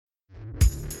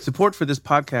Support for this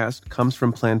podcast comes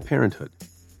from Planned Parenthood.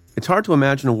 It's hard to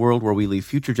imagine a world where we leave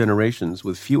future generations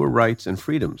with fewer rights and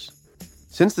freedoms.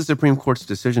 Since the Supreme Court's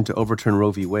decision to overturn Roe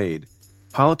v. Wade,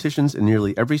 politicians in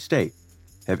nearly every state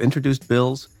have introduced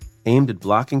bills aimed at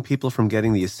blocking people from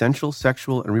getting the essential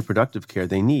sexual and reproductive care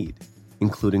they need,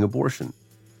 including abortion.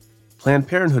 Planned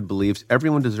Parenthood believes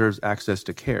everyone deserves access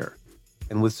to care,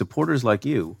 and with supporters like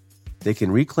you, they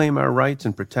can reclaim our rights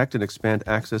and protect and expand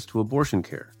access to abortion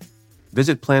care.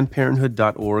 Visit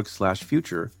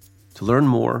PlannedParenthood.org/future to learn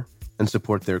more and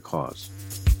support their cause.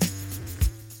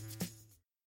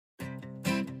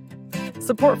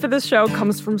 Support for this show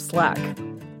comes from Slack.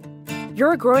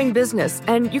 You're a growing business,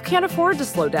 and you can't afford to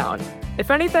slow down.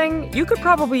 If anything, you could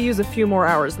probably use a few more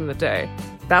hours in the day.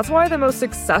 That's why the most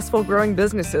successful growing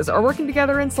businesses are working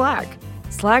together in Slack.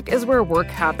 Slack is where work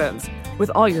happens, with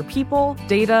all your people,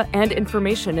 data, and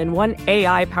information in one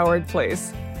AI-powered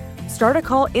place. Start a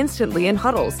call instantly in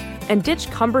huddles and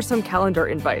ditch cumbersome calendar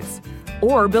invites.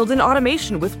 Or build an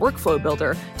automation with Workflow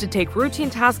Builder to take routine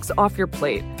tasks off your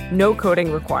plate. No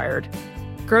coding required.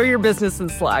 Grow your business in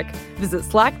Slack. Visit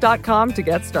slack.com to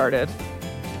get started.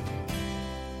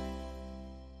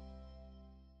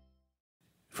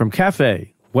 From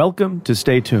Cafe, welcome to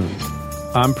Stay Tuned.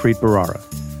 I'm Preet Bharara.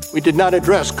 We did not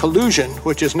address collusion,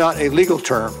 which is not a legal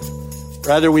term.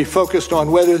 Rather, we focused on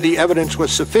whether the evidence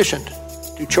was sufficient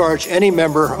to charge any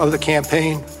member of the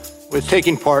campaign with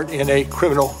taking part in a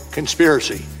criminal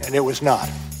conspiracy, and it was not.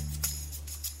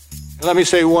 And let me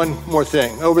say one more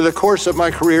thing. Over the course of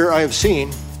my career, I have seen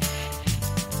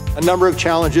a number of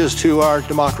challenges to our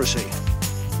democracy.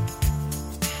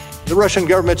 The Russian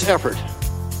government's effort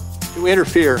to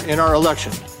interfere in our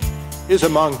election is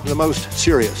among the most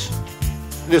serious.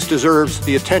 This deserves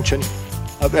the attention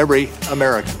of every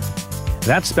American.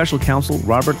 That's Special Counsel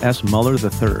Robert S. Mueller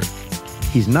III.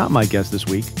 He's not my guest this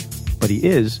week, but he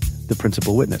is the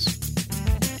principal witness.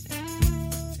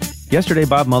 Yesterday,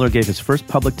 Bob Mueller gave his first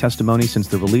public testimony since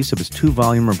the release of his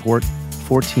 2-volume report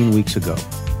 14 weeks ago.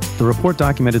 The report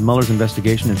documented Mueller's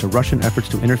investigation into Russian efforts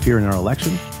to interfere in our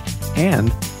election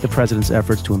and the president's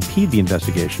efforts to impede the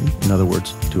investigation, in other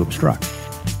words, to obstruct.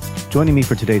 Joining me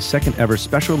for today's second ever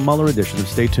special Mueller edition of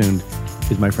Stay Tuned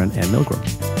is my friend Ann Milgram.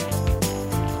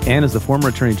 Ann is the former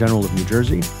Attorney General of New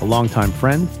Jersey, a longtime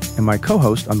friend, and my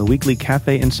co-host on the weekly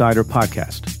Cafe Insider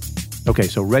podcast. Okay,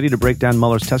 so ready to break down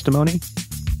Mueller's testimony?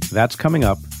 That's coming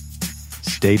up.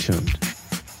 Stay tuned.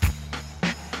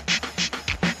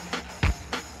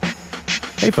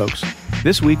 Hey folks,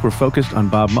 this week we're focused on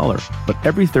Bob Mueller, but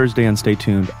every Thursday on Stay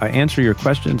Tuned, I answer your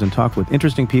questions and talk with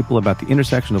interesting people about the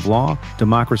intersection of law,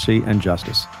 democracy, and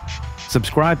justice.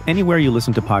 Subscribe anywhere you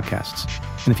listen to podcasts.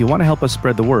 And if you want to help us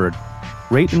spread the word,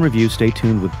 rate and review Stay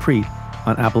Tuned with Preet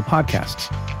on Apple Podcasts.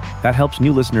 That helps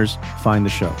new listeners find the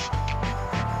show.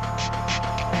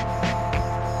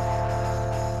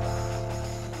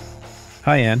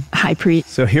 Hi, Ann. Hi, Preet.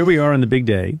 So here we are on the big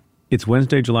day. It's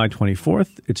Wednesday, July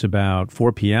 24th. It's about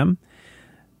 4 p.m.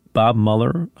 Bob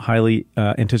Mueller, highly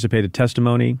anticipated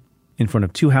testimony in front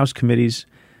of 2 House committees,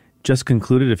 just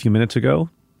concluded a few minutes ago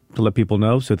to let people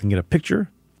know so they can get a picture.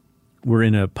 We're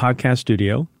in a podcast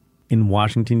studio in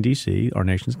Washington, D.C., our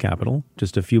nation's capital,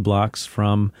 just a few blocks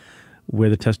from where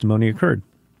the testimony occurred.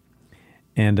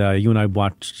 And you and I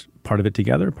watched part of it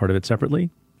together, part of it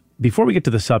separately. Before we get to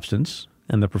the substance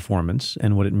and the performance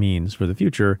and what it means for the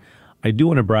future, I do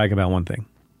want to brag about one thing.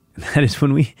 And that is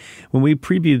when we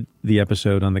previewed the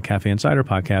episode on the Cafe Insider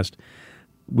podcast,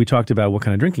 we talked about what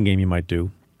kind of drinking game you might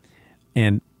do.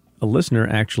 And a listener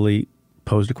actually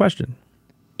posed a question.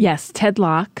 Yes, Ted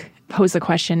Locke posed a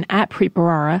question at Preet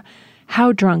Bharara.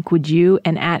 How drunk would you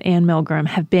and at Ann Milgram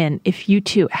have been if you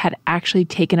two had actually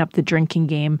taken up the drinking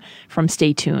game from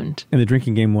Stay Tuned? And the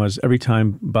drinking game was every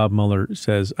time Bob Mueller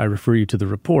says, I refer you to the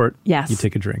report, yes, you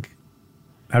take a drink.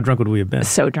 How drunk would we have been?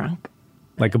 So drunk.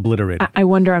 Like obliterated. I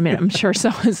wonder, I'm sure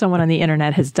someone on the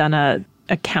internet has done a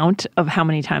count of how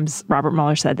many times Robert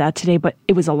Mueller said that today, but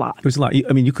it was a lot. It was a lot.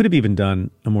 I mean, you could have even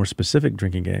done a more specific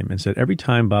drinking game and said every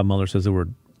time Bob Mueller says the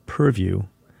word purview,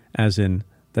 as in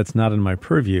that's not in my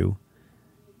purview,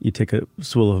 you take a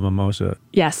swill of a mimosa.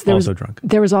 Yes. Drunk.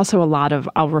 There was also a lot of,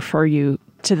 I'll refer you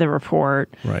to the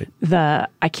report. Right.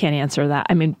 I can't answer that.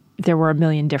 I mean, there were a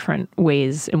million different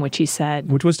ways in which he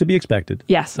said. Which was to be expected.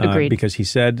 Yes, agreed. Because he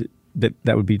said that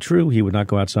would be true. He would not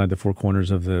go outside the 4 corners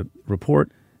of the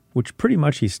report, which pretty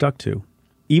much he stuck to,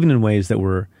 even in ways that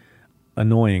were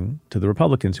annoying to the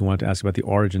Republicans who wanted to ask about the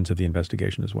origins of the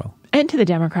investigation as well. And to the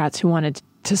Democrats who wanted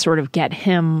to sort of get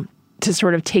him to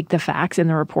sort of take the facts in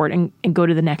the report and go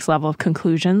to the next level of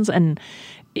conclusions. And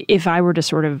if I were to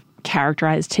sort of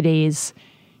characterize today's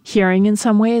hearing in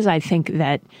some ways. I think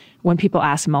that when people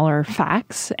asked Mueller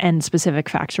facts and specific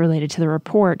facts related to the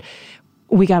report,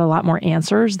 we got a lot more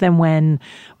answers than when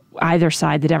either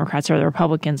side, the Democrats or the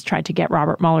Republicans, tried to get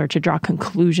Robert Mueller to draw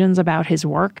conclusions about his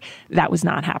work. That was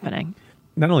not happening.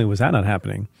 Not only was that not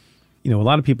happening, a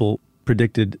lot of people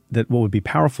predicted that what would be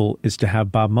powerful is to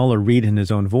have Bob Mueller read in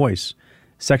his own voice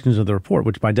sections of the report,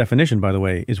 which by definition, by the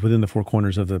way, is within the four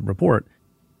corners of the report.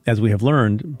 As we have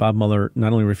learned, Bob Mueller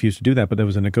not only refused to do that, but there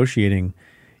was a negotiating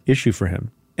issue for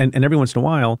him. And every once in a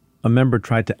while, a member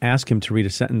tried to ask him to read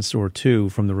a sentence or two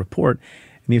from the report,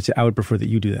 and he would say, I would prefer that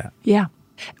you do that. Yeah.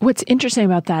 What's interesting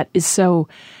about that is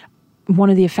one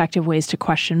of the effective ways to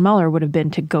question Mueller would have been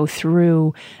to go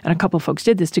through, and a couple of folks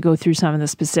did this, to go through some of the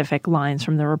specific lines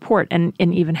from the report and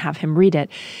even have him read it.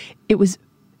 It was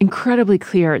incredibly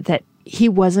clear that he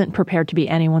wasn't prepared to be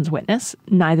anyone's witness,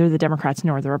 neither the Democrats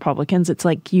nor the Republicans. It's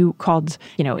like you called,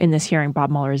 in this hearing,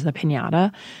 Bob Mueller as the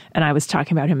piñata, and I was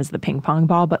talking about him as the ping pong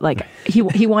ball, but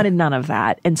he wanted none of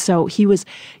that. And so he was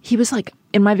like,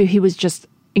 in my view, he was just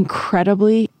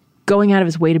incredibly going out of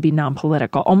his way to be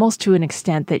non-political, almost to an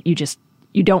extent that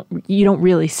you don't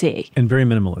really see. And very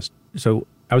minimalist. So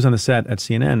I was on the set at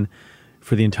CNN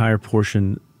for the entire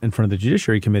portion in front of the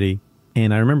Judiciary Committee,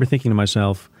 and I remember thinking to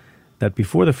myself that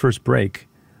before the first break,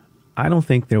 I don't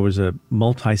think there was a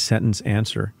multi-sentence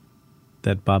answer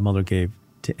that Bob Mueller gave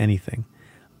to anything.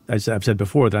 As I've said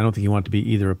before, that I don't think he wanted to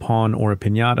be either a pawn or a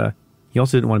piñata. He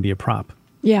also didn't want to be a prop.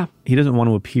 Yeah. He doesn't want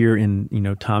to appear in,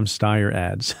 Tom Steyer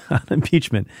ads on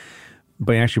impeachment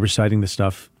by actually reciting the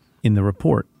stuff in the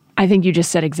report. I think you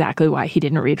just said exactly why he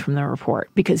didn't read from the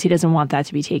report, because he doesn't want that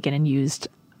to be taken and used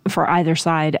for either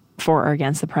side, for or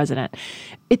against the president.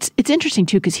 It's interesting,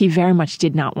 too, because he very much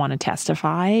did not want to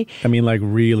testify. I mean,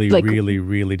 really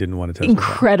didn't want to testify.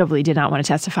 Incredibly did not want to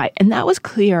testify. And that was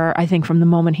clear, I think, from the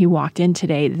moment he walked in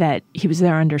today, that he was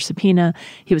there under subpoena.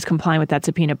 He was complying with that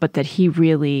subpoena, but that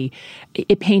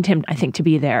it pained him, I think, to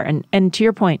be there. And to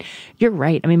your point, you're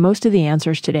right. I mean, most of the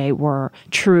answers today were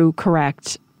true,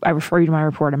 correct. I refer you to my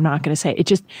report. I'm not going to say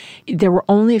it. There were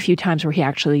only a few times where he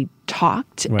actually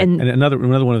talked. Right. And another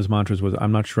one of his mantras was,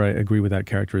 I'm not sure I agree with that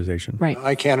characterization. Right.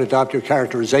 I can't adopt your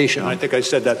characterization. I think I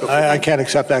said that before. I can't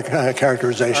accept that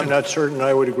characterization. I'm not certain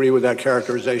I would agree with that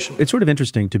characterization. It's sort of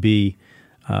interesting to be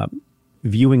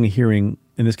viewing a hearing,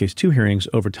 in this case, two hearings,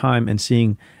 over time and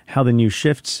seeing how the news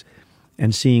shifts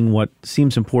and seeing what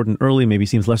seems important early, maybe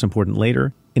seems less important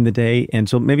later in the day. And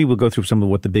so maybe we'll go through some of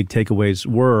what the big takeaways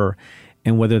were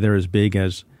and whether they're as big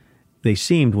as they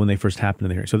seemed when they first happened in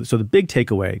the hearing. So the big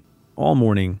takeaway, all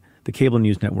morning, the cable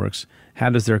news networks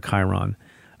had as their chyron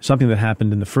something that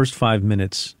happened in the first 5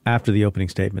 minutes after the opening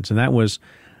statements, and that was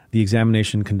the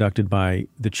examination conducted by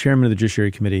the chairman of the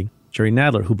Judiciary Committee, Jerry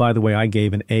Nadler, who, by the way, I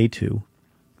gave an A to.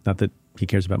 Not that he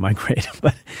cares about my grade,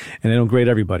 and I don't grade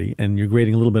everybody, and you're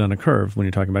grading a little bit on a curve when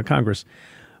you're talking about Congress.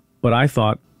 But I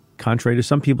thought, contrary to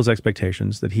some people's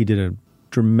expectations, that he did a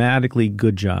dramatically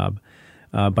good job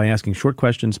by asking short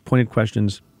questions, pointed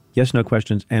questions, yes-no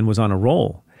questions, and was on a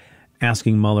roll,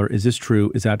 asking Mueller, is this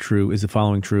true? Is that true? Is the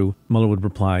following true? Mueller would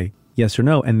reply yes or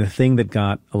no. And the thing that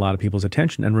got a lot of people's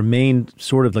attention and remained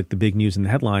sort of like the big news in the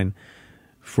headline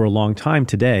for a long time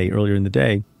today, earlier in the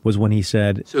day, was when he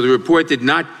said, so the report did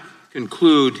not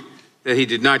conclude that he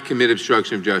did not commit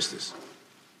obstruction of justice.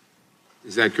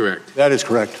 Is that correct? That is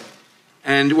correct.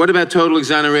 And what about total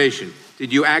exoneration?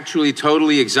 Did you actually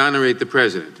totally exonerate the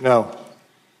president? No.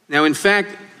 Now, in fact,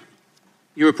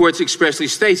 your report expressly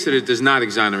states that it does not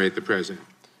exonerate the president.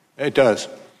 It does.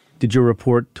 Did your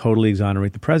report totally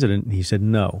exonerate the president? And he said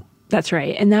no. That's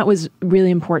right. And that was really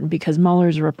important because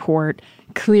Mueller's report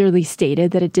clearly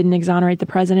stated that it didn't exonerate the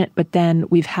president, but then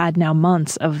we've had now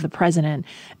months of the president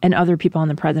and other people on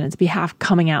the president's behalf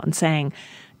coming out and saying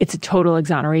it's a total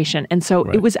exoneration. And so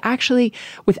It was actually,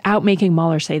 without making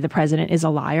Mueller say the president is a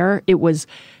liar, it was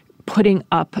putting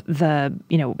up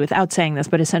without saying this,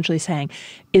 but essentially saying,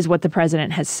 is what the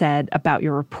president has said about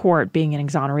your report being an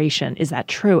exoneration, is that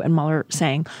true? And Mueller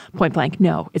saying point blank,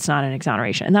 no, it's not an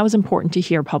exoneration. And that was important to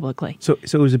hear publicly. So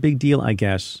it was a big deal, I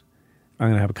guess. I'm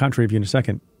going to have a contrary view in a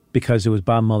second, because it was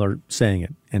Bob Mueller saying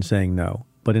it and saying no.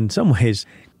 But in some ways,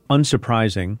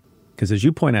 unsurprising, because as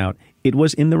you point out, it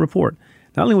was in the report.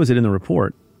 Not only was it in the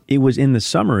report, it was in the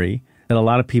summary that a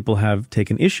lot of people have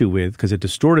taken issue with because it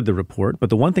distorted the report. But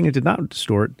the one thing it did not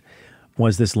distort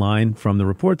was this line from the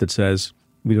report that says,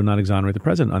 we do not exonerate the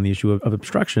president on the issue of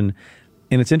obstruction.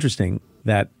 And it's interesting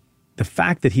that the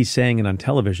fact that he's saying it on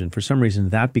television, for some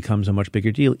reason, that becomes a much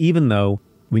bigger deal, even though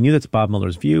we knew that's Bob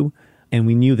Mueller's view, and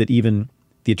we knew that even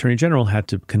the Attorney General had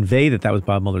to convey that that was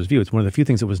Bob Mueller's view. It's one of the few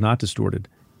things that was not distorted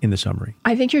in the summary.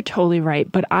 I think you're totally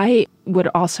right. But I would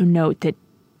also note that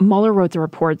Mueller wrote the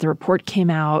report. The report came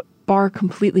out. Barr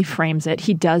completely frames it.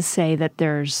 He does say that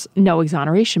there's no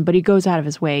exoneration, but he goes out of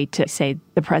his way to say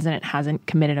the president hasn't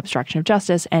committed obstruction of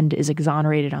justice and is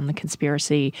exonerated on the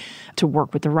conspiracy to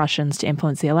work with the Russians to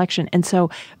influence the election. And so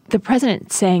the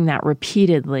president saying that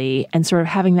repeatedly and sort of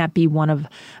having that be one of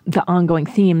the ongoing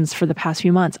themes for the past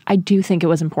few months, I do think it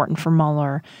was important for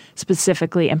Mueller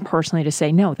specifically and personally to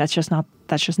say, no, that's just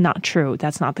not true.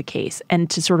 That's not the case. And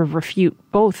to sort of refute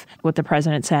both what the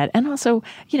president said and also,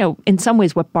 in some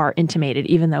ways what Barr intimated,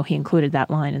 even though he included that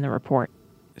line in the report.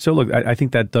 So look, I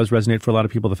think that does resonate for a lot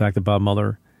of people, the fact that Bob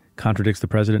Mueller contradicts the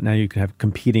president. Now you can have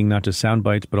competing not just sound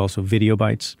bites, but also video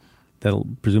bites that'll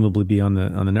presumably be on the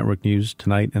network news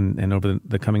tonight and over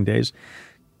the coming days.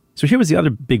 So here was the other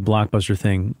big blockbuster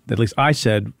thing that at least I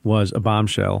said was a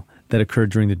bombshell that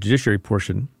occurred during the judiciary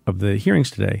portion of the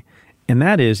hearings today. And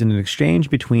that is in an exchange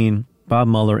between Bob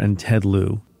Mueller and Ted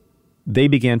Lieu, they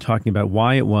began talking about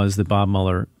why it was that Bob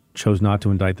Mueller chose not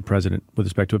to indict the president with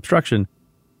respect to obstruction.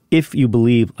 If you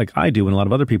believe, like I do and a lot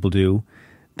of other people do,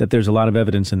 that there's a lot of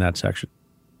evidence in that section.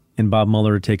 And Bob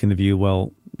Mueller had taken the view,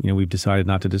 well, we've decided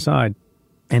not to decide.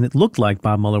 And it looked like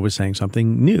Bob Mueller was saying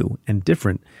something new and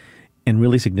different and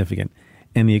really significant.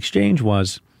 And the exchange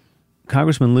was,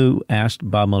 Congressman Lieu asked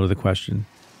Bob Mueller the question.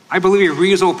 I believe a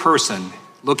reasonable person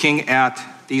looking at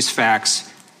these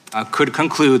facts could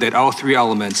conclude that all three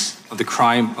elements of the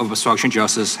crime of obstruction of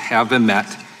justice have been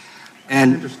met.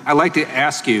 And I'd like to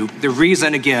ask you, the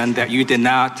reason, again, that you did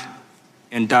not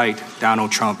indict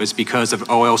Donald Trump is because of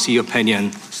OLC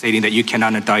opinion stating that you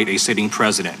cannot indict a sitting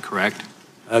president, correct?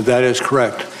 That is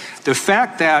correct. The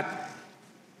fact that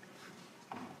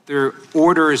the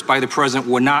orders by the president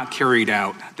were not carried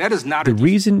out, that is not the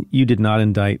reason you did not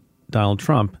indict Donald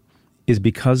Trump is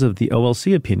because of the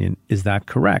OLC opinion. Is that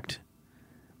correct?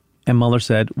 And Mueller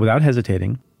said, without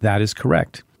hesitating, that is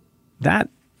correct. That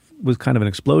was kind of an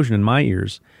explosion in my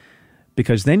ears,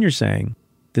 because then you're saying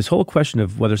this whole question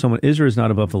of whether someone is or is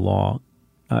not above the law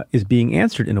is being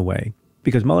answered in a way,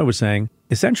 because Mueller was saying,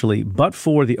 essentially, but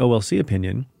for the OLC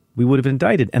opinion, we would have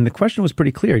indicted. And the question was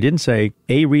pretty clear. He didn't say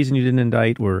a reason you didn't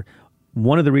indict or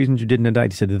one of the reasons you didn't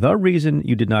indict. He said the reason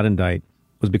you did not indict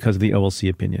was because of the OLC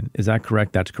opinion. Is that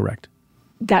correct? That's correct.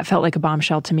 That felt like a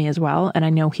bombshell to me as well. And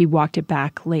I know he walked it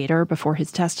back later before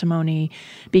his testimony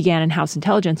began in House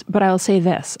Intelligence. But I'll say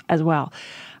this as well.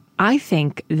 I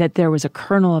think that there was a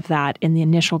kernel of that in the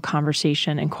initial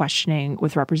conversation and questioning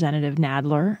with Representative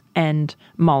Nadler and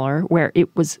Mueller, where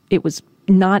it was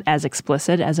not as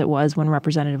explicit as it was when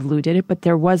Representative Lieu did it, but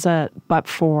there was but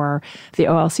for the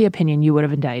OLC opinion, you would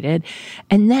have indicted.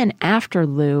 And then after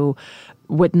Lieu,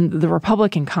 when the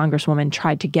Republican Congresswoman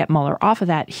tried to get Mueller off of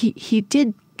that,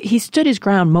 he stood his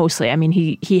ground mostly. I mean,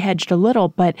 he hedged a little,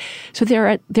 but so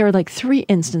there are like three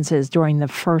instances during the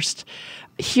first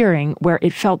hearing where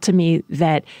it felt to me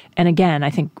that, and again, I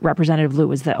think Representative Lieu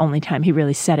was the only time he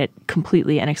really said it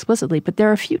completely and explicitly, but there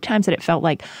are a few times that it felt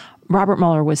like Robert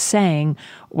Mueller was saying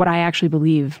what I actually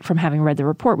believe from having read the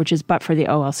report, which is, but for the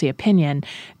OLC opinion,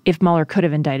 if Mueller could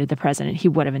have indicted the president, he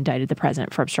would have indicted the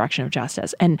president for obstruction of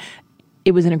justice. And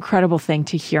it was an incredible thing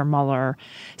to hear Mueller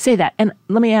say that. And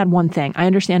let me add one thing. I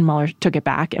understand Mueller took it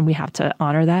back, and we have to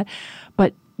honor that.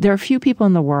 But there are few people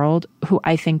in the world who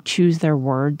I think choose their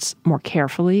words more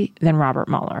carefully than Robert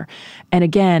Mueller. And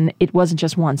again, it wasn't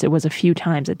just once. It was a few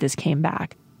times that this came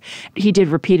back. He did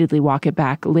repeatedly walk it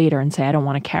back later and say, I don't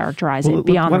want to characterize it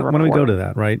beyond the report. Why don't we go to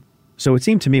that, right? So it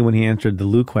seemed to me when he answered the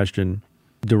Lieu question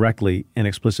directly and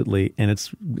explicitly, and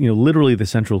it's literally the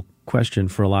central question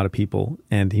for a lot of people,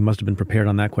 and he must have been prepared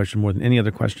on that question more than any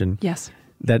other question. Yes.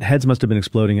 That heads must have been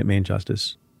exploding at Main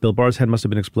Justice. Bill Barr's head must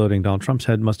have been exploding. Donald Trump's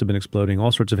head must have been exploding.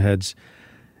 All sorts of heads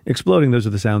exploding. Those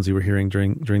are the sounds you were hearing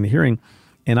during the hearing.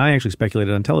 And I actually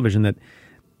speculated on television that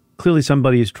clearly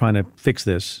somebody is trying to fix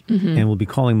this, and we'll be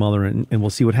calling Mueller, and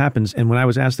we'll see what happens. And when I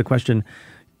was asked the question,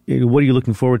 what are you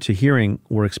looking forward to hearing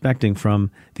or expecting from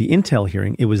the Intel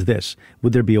hearing, it was this: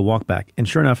 would there be a walkback? And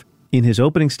sure enough, in his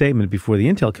opening statement before the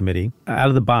Intel committee, out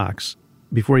of the box,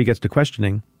 before he gets to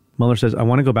questioning, Mueller says, I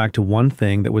want to go back to one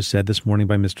thing that was said this morning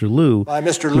by Mr. Lieu. By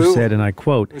Mr. Lieu, who said, and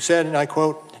I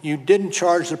quote, you didn't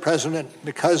charge the president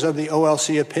because of the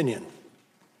OLC opinion.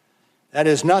 That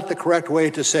is not the correct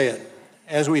way to say it.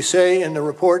 As we say in the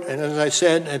report, and as I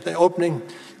said at the opening,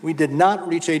 we did not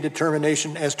reach a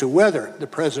determination as to whether the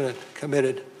president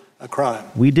committed a crime.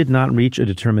 We did not reach a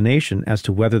determination as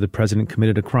to whether the president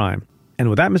committed a crime. And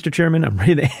with that, Mr. Chairman, I'm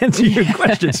ready to answer your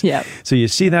questions. Yep. So you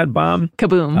see that bomb?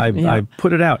 Kaboom. I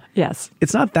put it out. Yes.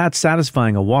 It's not that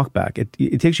satisfying a walk back.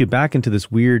 It takes you back into this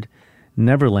weird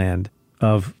neverland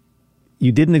of,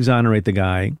 you didn't exonerate the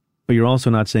guy, but you're also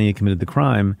not saying he committed the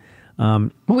crime.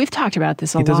 Well, we've talked about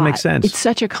this a lot. It doesn't make sense. It's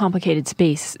such a complicated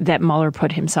space that Mueller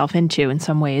put himself into in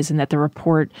some ways, and that the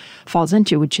report falls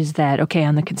into, which is that, okay,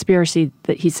 on the conspiracy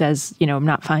that he says, I'm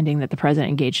not finding that the president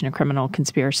engaged in a criminal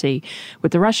conspiracy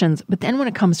with the Russians. But then when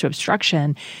it comes to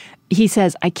obstruction, he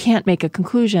says, I can't make a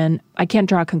conclusion. I can't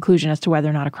draw a conclusion as to whether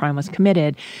or not a crime was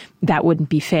committed. That wouldn't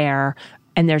be fair.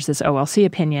 And there's this OLC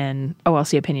opinion.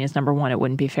 OLC opinion is number one. It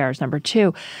wouldn't be fair is number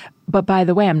two. But by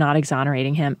the way, I'm not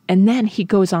exonerating him. And then he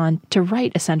goes on to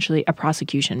write essentially a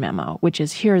prosecution memo, which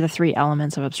is, here are the three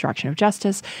elements of obstruction of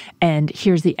justice, and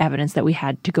here's the evidence that we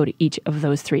had to go to each of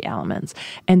those three elements.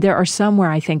 And there are some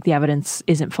where I think the evidence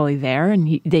isn't fully there,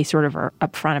 and they sort of are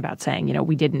upfront about saying,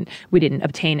 we didn't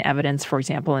obtain evidence, for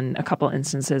example, in a couple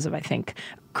instances of, I think,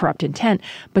 corrupt intent.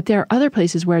 But there are other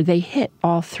places where they hit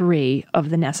all three of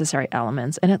the necessary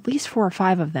elements, and at least 4 or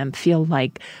 5 of them feel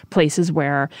like places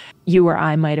where you or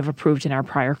I might have approved in our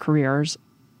prior careers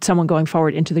someone going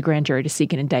forward into the grand jury to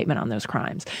seek an indictment on those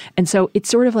crimes. And so it's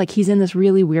sort of like he's in this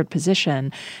really weird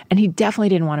position, and he definitely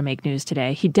didn't want to make news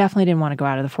today. He definitely didn't want to go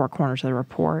out of the 4 corners of the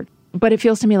report. But it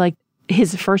feels to me like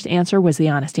his first answer was the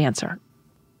honest answer.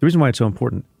 The reason why it's so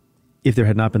important, if there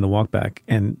had not been the walkback,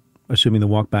 and assuming the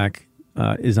walkback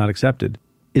is not accepted,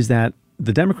 is that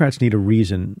the Democrats need a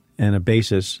reason and a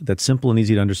basis that's simple and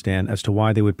easy to understand as to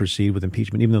why they would proceed with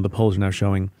impeachment, even though the polls are now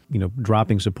showing,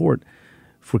 dropping support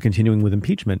for continuing with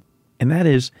impeachment. And that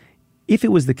is, if it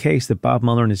was the case that Bob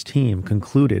Mueller and his team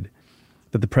concluded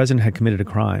that the president had committed a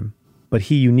crime, but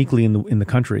he uniquely in the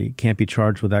country can't be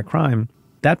charged with that crime,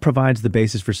 that provides the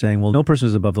basis for saying, well, no person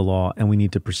is above the law and we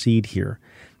need to proceed here.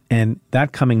 And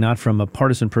that coming not from a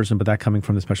partisan person, but that coming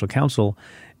from the special counsel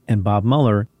and Bob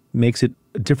Mueller makes it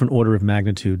a different order of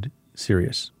magnitude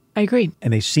serious. I agree.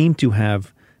 And they seem to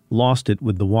have lost it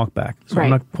with the walkback. So right. I'm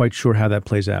not quite sure how that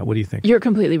plays out. What do you think? You're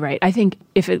completely right. I think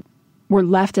if it were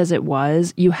left as it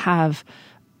was, you have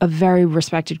a very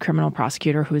respected criminal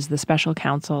prosecutor who is the special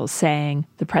counsel saying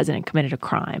the president committed a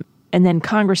crime. And then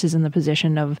Congress is in the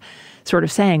position of sort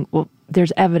of saying, well,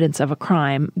 there's evidence of a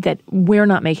crime that we're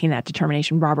not making that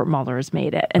determination. Robert Mueller has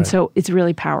made it. And so it's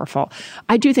really powerful.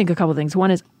 I do think a couple of things.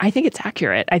 One is I think it's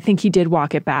accurate. I think he did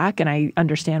walk it back, and I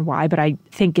understand why, but I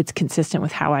think it's consistent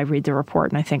with how I read the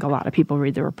report, and I think a lot of people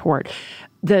read the report.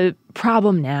 The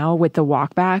problem now with the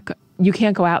walk back, you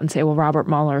can't go out and say, well, Robert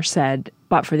Mueller said,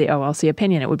 but for the OLC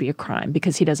opinion, it would be a crime,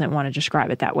 because he doesn't want to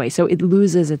describe it that way. So it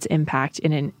loses its impact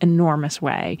in an enormous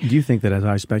way. Do you think that, as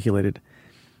I speculated,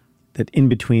 that in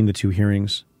between the two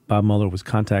hearings, Bob Mueller was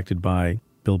contacted by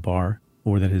Bill Barr,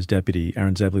 or that his deputy,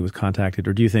 Aaron Zebley, was contacted?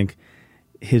 Or do you think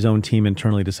his own team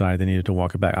internally decided they needed to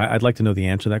walk it back? I'd like to know the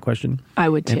answer to that question. I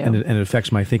would too. And it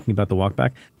affects my thinking about the walk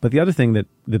back. But the other thing that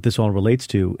this all relates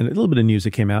to, and a little bit of news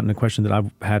that came out and a question that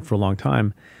I've had for a long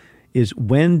time, is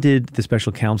when did the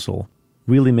special counsel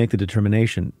really make the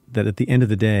determination that at the end of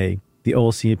the day, the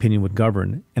OLC opinion would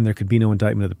govern and there could be no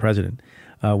indictment of the president?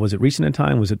 Was it recent in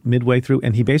time? Was it midway through?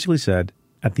 And he basically said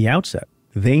at the outset,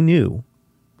 they knew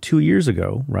 2 years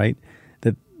ago, right,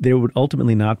 that there would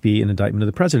ultimately not be an indictment of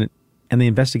the president, and they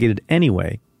investigated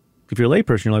anyway. If you're a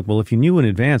layperson, you're like, well, if you knew in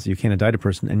advance that you can't indict a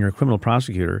person and you're a criminal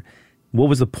prosecutor, what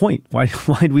was the point? Why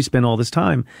did we spend all this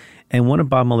time? And one of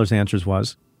Bob Mueller's answers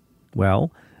was,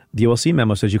 well, the OLC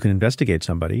memo says you can investigate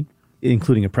somebody,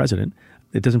 including a president.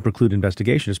 It doesn't preclude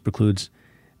investigation. It precludes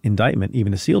indictment,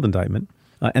 even a sealed indictment.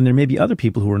 And there may be other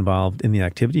people who are involved in the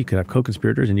activity. You could have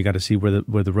co-conspirators, and you got to see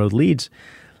where the road leads.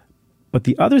 But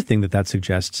the other thing that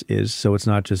suggests is, so it's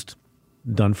not just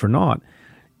done for naught,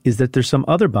 is that there's some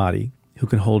other body who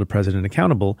can hold a president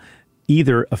accountable,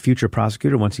 either a future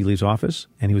prosecutor once he leaves office,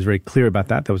 and he was very clear about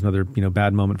that. That was another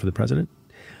bad moment for the president,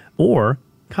 or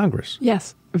Congress.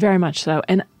 Yes, very much so.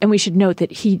 And we should note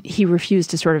that he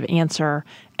refused to sort of answer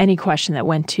any question that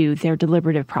went to their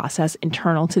deliberative process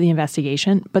internal to the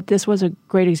investigation. But this was a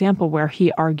great example where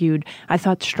he argued, I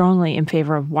thought, strongly in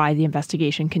favor of why the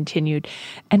investigation continued,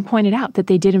 and pointed out that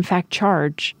they did in fact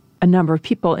charge a number of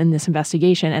people in this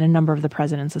investigation and a number of the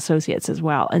president's associates as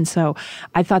well. And so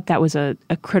I thought that was a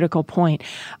critical point.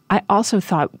 I also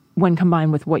thought, when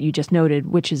combined with what you just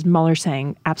noted, which is Mueller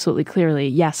saying absolutely clearly,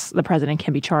 yes, the president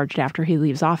can be charged after he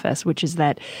leaves office, which is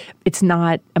that it's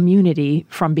not immunity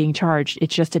from being charged.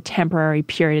 It's just a temporary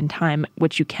period in time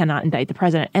which you cannot indict the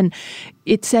president. And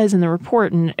it says in the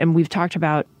report, and we've talked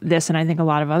about this, and I think a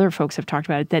lot of other folks have talked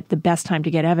about it, that the best time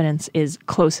to get evidence is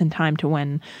close in time to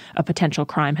when a potential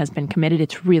crime has been committed.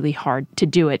 It's really hard to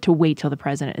do it, to wait till the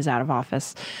president is out of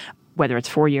office, whether it's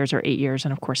 4 years or 8 years.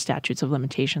 And of course, statutes of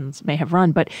limitations may have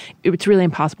run, but it's really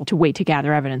impossible to wait to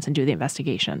gather evidence and do the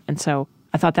investigation. And so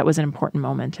I thought that was an important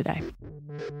moment today.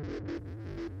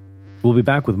 We'll be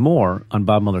back with more on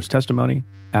Bob Mueller's testimony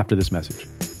after this message.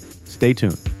 Stay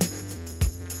tuned.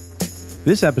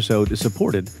 This episode is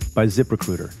supported by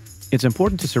ZipRecruiter. It's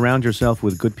important to surround yourself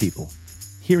with good people.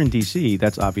 Here in D.C.,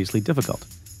 that's obviously difficult.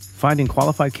 Finding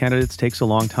qualified candidates takes a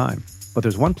long time, but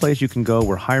there's one place you can go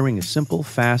where hiring is simple,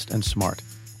 fast, and smart.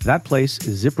 That place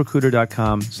is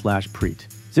ZipRecruiter.com/Preet.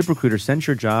 ZipRecruiter sends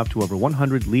your job to over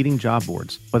 100 leading job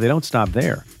boards, but they don't stop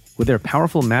there. With their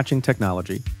powerful matching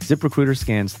technology, ZipRecruiter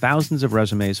scans thousands of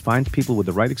resumes, finds people with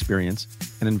the right experience,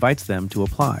 and invites them to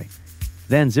apply.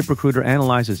 Then ZipRecruiter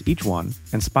analyzes each one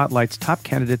and spotlights top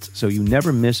candidates so you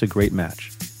never miss a great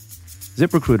match.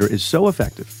 ZipRecruiter is so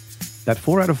effective that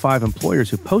 4 out of 5 employers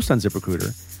who post on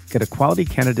ZipRecruiter get a quality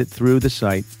candidate through the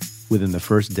site within the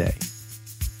first day.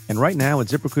 And right now at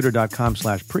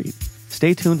ZipRecruiter.com/Preet,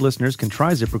 stay tuned listeners can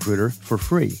try ZipRecruiter for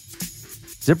free.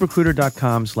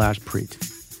 ZipRecruiter.com/Preet.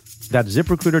 That's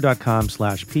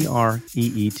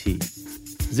ZipRecruiter.com/PREET.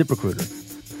 ZipRecruiter,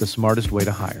 the smartest way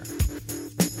to hire.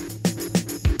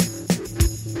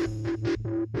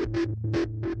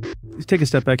 Let's take a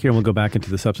step back here and we'll go back into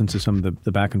the substance of some of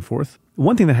the back and forth.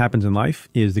 One thing that happens in life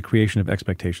is the creation of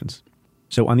expectations.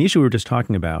 So on the issue we were just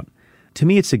talking about, to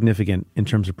me it's significant in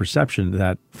terms of perception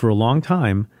that for a long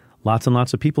time, lots and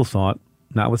lots of people thought,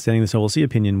 notwithstanding this OLC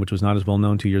opinion, which was not as well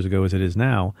known 2 years ago as it is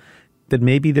now, that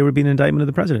maybe there would be an indictment of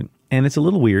the president. And it's a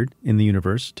little weird in the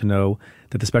universe to know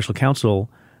that the special counsel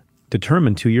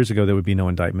determined 2 years ago there would be no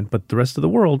indictment, but the rest of the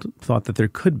world thought that there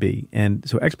could be. And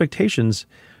so expectations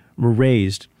were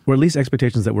raised, or at least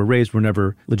expectations that were raised were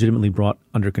never legitimately brought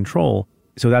under control.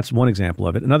 So that's one example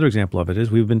of it. Another example of it is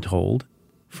we've been told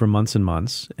for months and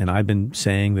months, and I've been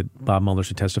saying that Bob Mueller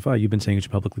should testify. You've been saying he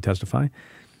should publicly testify.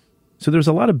 So there's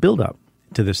a lot of buildup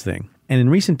to this thing. And in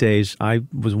recent days, I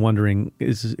was wondering,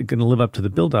 is it going to live up to the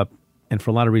buildup? And for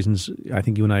a lot of reasons, I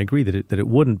think you and I agree that it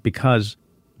wouldn't, because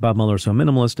Bob Mueller is so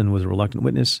minimalist and was a reluctant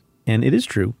witness. And it is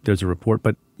true, there's a report.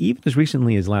 But even as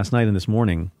recently as last night and this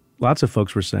morning, lots of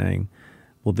folks were saying,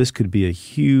 well, this could be a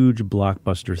huge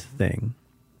blockbuster thing.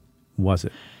 Was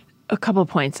it? A couple of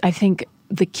points. I think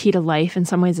the key to life in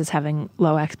some ways is having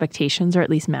low expectations, or at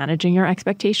least managing your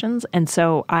expectations. And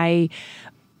so I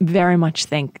very much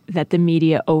think that the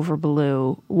media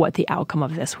overblew what the outcome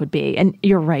of this would be. And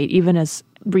you're right, even as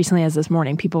recently as this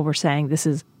morning, people were saying this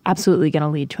is absolutely going to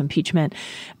lead to impeachment.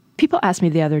 People asked me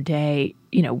the other day,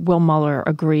 will Mueller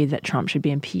agree that Trump should be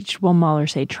impeached? Will Mueller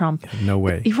say Trump? No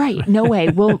way. Right. No way.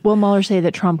 Will Mueller say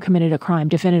that Trump committed a crime?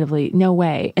 Definitively, no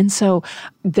way. And so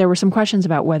there were some questions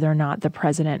about whether or not the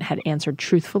president had answered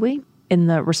truthfully in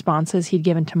the responses he'd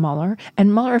given to Mueller.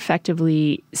 And Mueller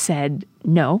effectively said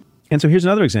no. And so here's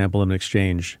another example of an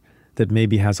exchange that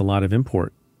maybe has a lot of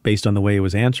import based on the way it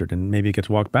was answered. And maybe it gets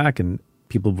walked back, and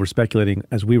people were speculating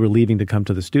as we were leaving to come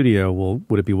to the studio, well,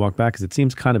 would it be walked back? Because it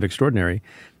seems kind of extraordinary.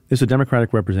 This is a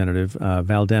Democratic Representative,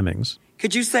 Val Demings.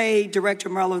 Could you say, Director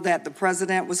Mueller, that the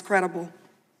president was credible?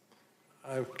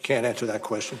 I can't answer that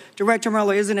question. Director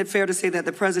Mueller, isn't it fair to say that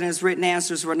the president's written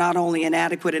answers were not only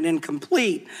inadequate and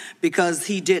incomplete because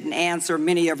he didn't answer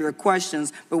many of your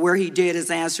questions, but where he did,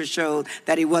 his answers showed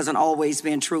that he wasn't always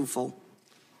being truthful?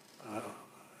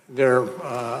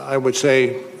 I would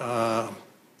say,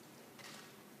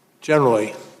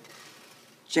 generally.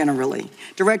 Generally.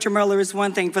 Director Mueller, it's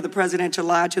one thing for the president to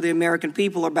lie to the American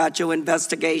people about your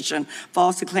investigation,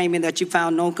 falsely claiming that you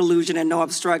found no collusion and no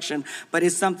obstruction, but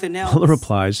it's something else. Mueller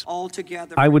replies,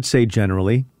 altogether. I would say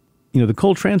generally. The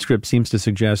cold transcript seems to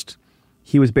suggest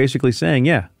he was basically saying,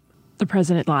 yeah. The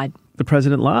president lied. The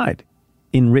president lied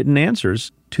in written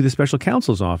answers to the special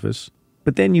counsel's office.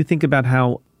 But then you think about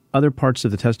how other parts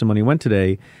of the testimony went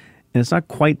today, and it's not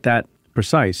quite that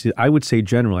precise. I would say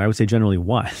generally. I would say generally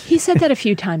what? He said that a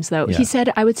few times, though. Yeah. He said,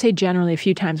 I would say generally a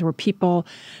few times, where people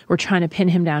were trying to pin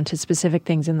him down to specific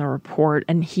things in the report.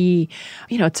 And he,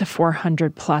 it's a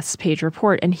 400-plus page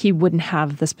report, and he wouldn't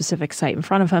have the specific site in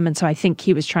front of him. And so I think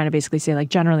he was trying to basically say,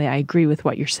 generally, I agree with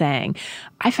what you're saying.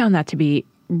 I found that to be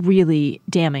really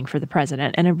damning for the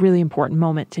president, and a really important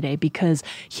moment today, because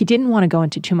he didn't want to go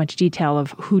into too much detail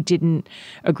of who didn't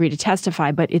agree to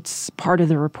testify, but it's part of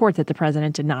the report that the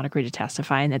president did not agree to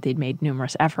testify and that they'd made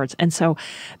numerous efforts. And so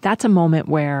that's a moment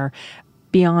where,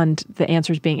 beyond the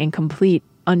answers being incomplete,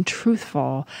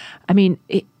 untruthful,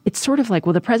 it's sort of like,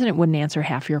 well, the president wouldn't answer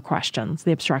half your questions.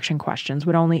 The obstruction questions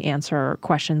would only answer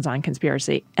questions on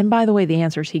conspiracy. And by the way, the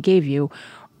answers he gave you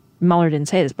Mueller didn't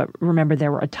say this, but remember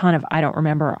there were a ton of I don't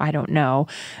remember, I don't know.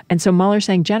 And so Mueller's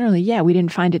saying generally, yeah, we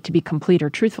didn't find it to be complete or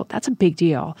truthful. That's a big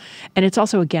deal. And it's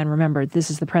also, again, remember, this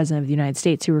is the president of the United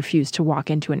States who refused to walk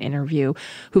into an interview,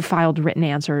 who filed written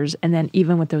answers. And then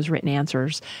even with those written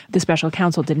answers, the special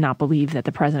counsel did not believe that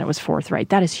the president was forthright.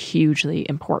 That is hugely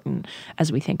important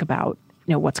as we think about,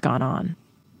 what's gone on.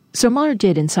 So Mueller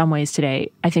did in some ways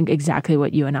today, I think, exactly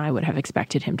what you and I would have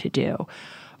expected him to do.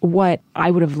 What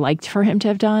I would have liked for him to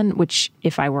have done, which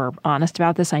if I were honest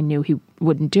about this, I knew he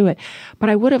wouldn't do it, but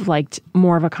I would have liked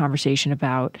more of a conversation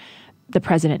about the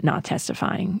president not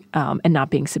testifying and not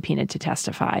being subpoenaed to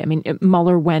testify. I mean,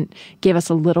 Mueller gave us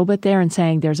a little bit there and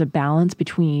saying there's a balance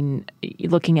between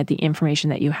looking at the information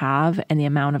that you have and the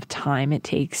amount of time it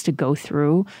takes to go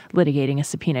through litigating a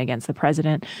subpoena against the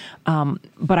president.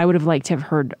 But I would have liked to have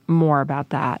heard more about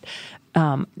that.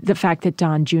 The fact that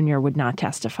Don Jr. would not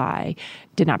testify,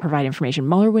 did not provide information.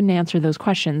 Mueller wouldn't answer those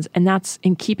questions. And that's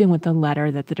in keeping with the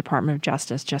letter that the Department of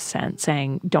Justice just sent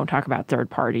saying, don't talk about third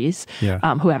parties who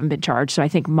haven't been charged. So I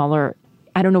think Mueller,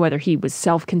 I don't know whether he was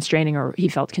self-constraining or he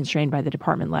felt constrained by the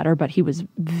department letter, but he was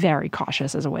very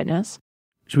cautious as a witness.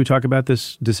 Should we talk about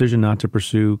this decision not to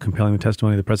pursue compelling the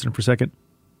testimony of the president for a second?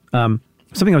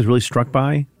 Something I was really struck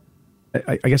by,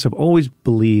 I guess I've always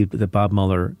believed that Bob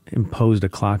Mueller imposed a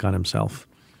clock on himself.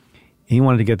 He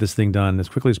wanted to get this thing done as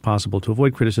quickly as possible to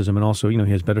avoid criticism, and also, he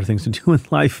has better things to do in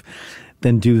life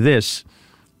than do this.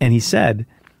 And he said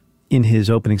in his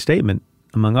opening statement,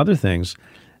 among other things,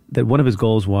 that one of his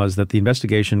goals was that the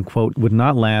investigation, quote, would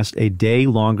not last a day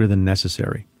longer than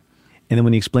necessary. And then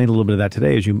when he explained a little bit of that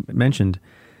today, as you mentioned,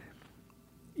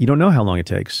 you don't know how long it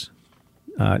takes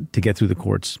to get through the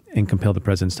courts and compel the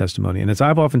president's testimony. And as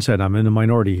I've often said, I'm in a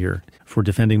minority here for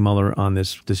defending Mueller on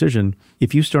this decision.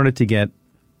 If you started to get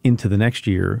into the next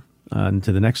year,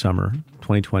 into the next summer,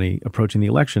 2020, approaching the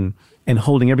election, and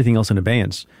holding everything else in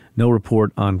abeyance, no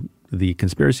report on the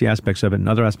conspiracy aspects of it and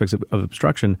other aspects of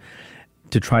obstruction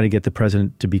to try to get the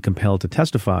president to be compelled to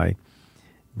testify,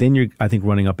 then you're, I think,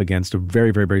 running up against a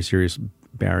very, very, very serious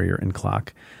barrier and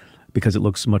clock because it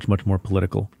looks much, much more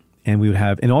political. And we would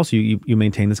have, and also you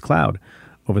maintain this cloud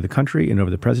over the country and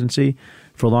over the presidency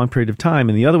for a long period of time.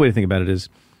 And the other way to think about it is,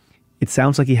 it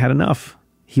sounds like he had enough.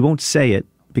 He won't say it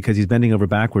because he's bending over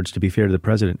backwards to be fair to the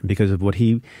president because of what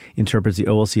he interprets the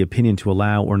OLC opinion to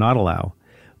allow or not allow.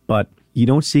 But you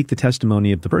don't seek the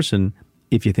testimony of the person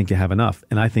if you think you have enough.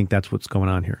 And I think that's what's going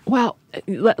on here. Well,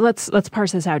 let's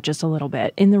parse this out just a little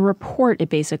bit. In the report, it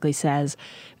basically says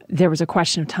there was a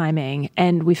question of timing,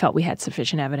 and we felt we had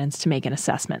sufficient evidence to make an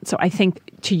assessment. So I think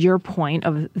to your point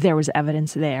of there was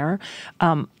evidence there,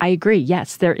 I agree.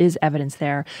 Yes, there is evidence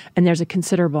there, and there's a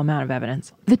considerable amount of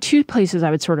evidence. The two places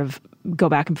I would sort of go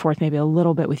back and forth maybe a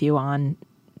little bit with you on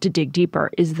to dig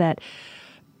deeper is that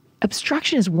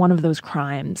obstruction is one of those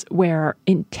crimes where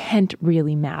intent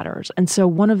really matters. And so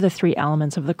one of the three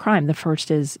elements of the crime, the first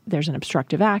is there's an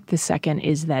obstructive act. The second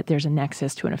is that there's a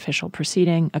nexus to an official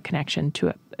proceeding, a connection to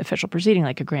an official proceeding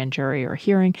like a grand jury or a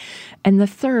hearing. And the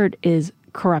third is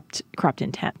corrupt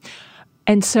intent.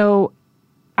 And so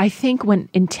I think when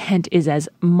intent is as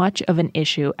much of an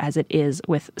issue as it is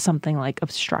with something like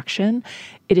obstruction,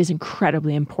 it is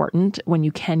incredibly important when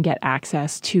you can get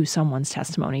access to someone's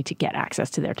testimony to get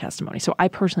access to their testimony. So I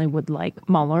personally would like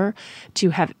Mueller to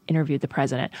have interviewed the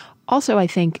president. Also, I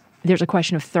think there's a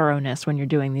question of thoroughness when you're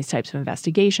doing these types of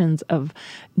investigations of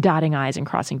dotting I's and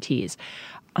crossing T's.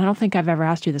 I don't think I've ever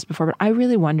asked you this before, but I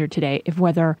really wonder today if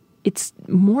whether it's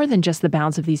more than just the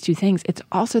balance of these two things. It's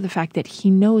also the fact that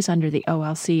he knows under the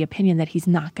OLC opinion that he's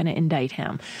not going to indict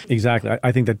him. Exactly.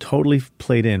 I think that totally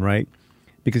played in, right?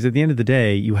 Because at the end of the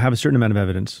day, you have a certain amount of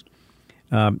evidence.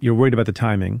 You're worried about the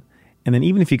timing. And then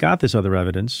even if you got this other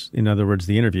evidence, in other words,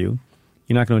 the interview,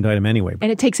 you're not going to indict him anyway.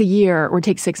 And it takes a year or it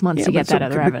takes 6 months to get that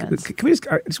other evidence. Can we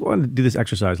I just want to do this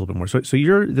exercise a little bit more. So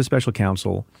you're the special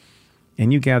counsel,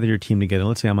 and you gather your team together.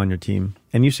 Let's say I'm on your team.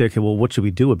 And you say, okay, well, what should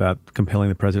we do about compelling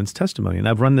the president's testimony? And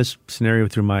I've run this scenario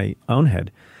through my own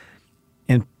head.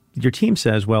 And your team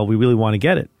says, well, we really want to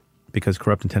get it because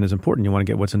corrupt intent is important. You want to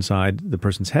get what's inside the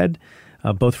person's head,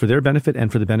 both for their benefit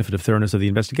and for the benefit of thoroughness of the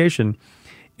investigation.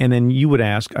 And then you would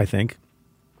ask, I think,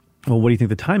 well, what do you think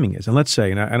the timing is? And let's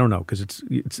say, and I don't know, because it's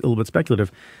a little bit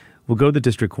speculative, we'll go to the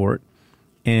district court,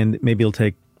 and maybe it'll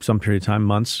take some period of time,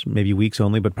 months, maybe weeks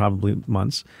only, but probably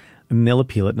months. And they'll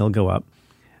appeal it and they'll go up.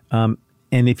 And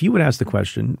if you would ask the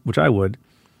question, which I would,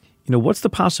 what's the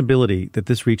possibility that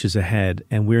this reaches a head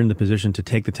and we're in the position to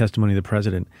take the testimony of the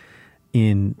president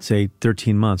in, say,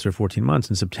 13 months or 14 months,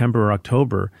 in September or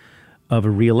October of a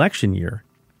re-election year?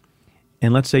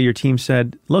 And let's say your team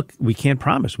said, look, we can't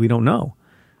promise. We don't know.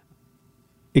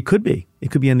 It could be.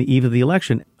 It could be on the eve of the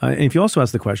election. And if you also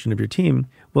ask the question of your team,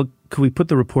 well, could we put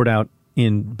the report out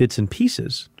in bits and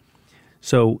pieces?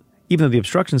 So even though the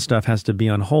obstruction stuff has to be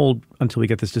on hold until we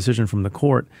get this decision from the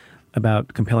court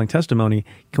about compelling testimony,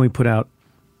 can we put out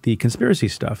the conspiracy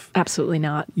stuff? Absolutely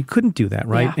not. You couldn't do that,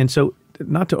 right? Yeah. And so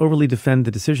not to overly defend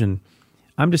the decision,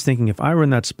 I'm just thinking if I were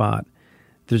in that spot,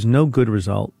 there's no good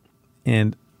result.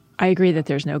 And I agree that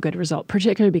there's no good result,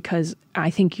 particularly because I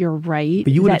think you're right.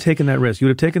 But you would have taken that risk. You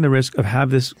would have taken the risk of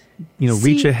have this,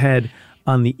 reach ahead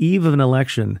on the eve of an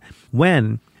election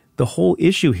when the whole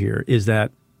issue here is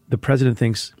that the president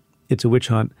thinks it's a witch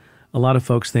hunt. A lot of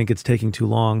folks think it's taking too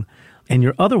long. And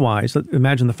you're otherwise,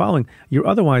 imagine the following, you're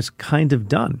otherwise kind of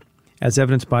done, as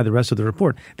evidenced by the rest of the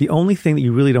report. The only thing that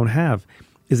you really don't have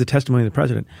is the testimony of the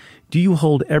president. Do you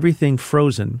hold everything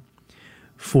frozen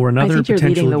for another I think potential?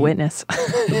 You're leading the witness.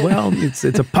 Well, it's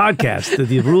a podcast.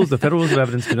 The federal rules of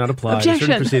evidence do not apply to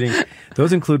certain proceedings.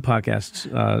 Those include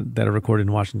podcasts that are recorded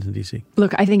in Washington, D.C.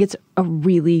 Look, I think it's a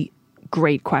really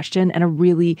great question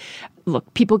and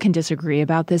people can disagree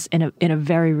about this in a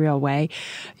very real way.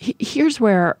 Here's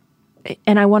where,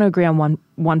 and I want to agree on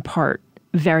one part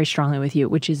very strongly with you,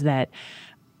 which is that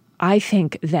I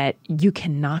think that you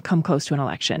cannot come close to an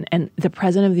election. And the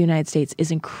president of the United States is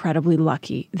incredibly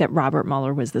lucky that Robert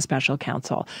Mueller was the special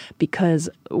counsel, because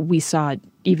we saw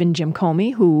even Jim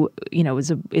Comey, who,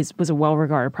 was a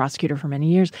well-regarded prosecutor for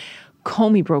many years.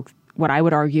 Comey broke what I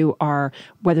would argue are,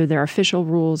 whether they're official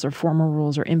rules or formal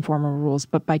rules or informal rules,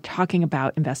 but by talking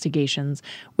about investigations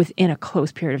within a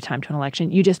close period of time to an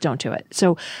election, you just don't do it.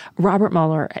 So Robert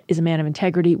Mueller is a man of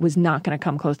integrity, was not going to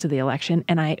come close to the election,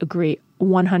 and I agree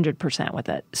 100% with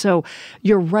it. So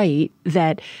you're right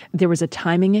that there was a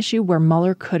timing issue where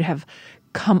Mueller could have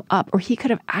come up, or he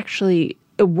could have actually,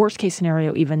 a worst case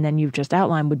scenario even than you've just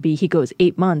outlined would be he goes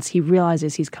 8 months, he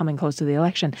realizes he's coming close to the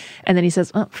election, and then he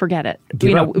says, forget it.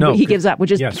 He gives up,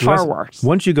 which is far worse.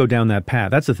 Once you go down that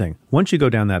path, that's the thing. Once you go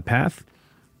down that path,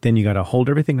 then you got to hold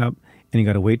everything up, and you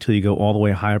got to wait till you go all the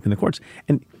way high up in the courts.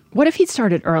 And what if he'd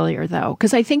started earlier, though?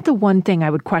 Because I think the one thing I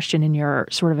would question in your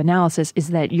sort of analysis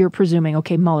is that you're presuming,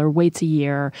 okay, Mueller waits a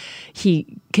year, he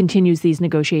continues these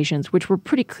negotiations, which were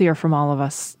pretty clear from all of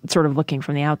us sort of looking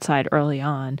from the outside early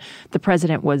on. The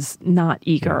president was not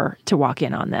eager to walk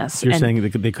in on this. You're saying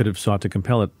they could have sought to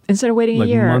compel it. Instead of waiting like a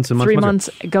year, months and months, 3 months,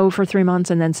 go for 3 months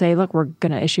and then say, look, we're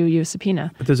going to issue you a subpoena.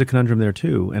 But there's a conundrum there,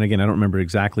 too. And again, I don't remember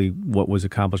exactly what was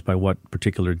accomplished by what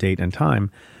particular date and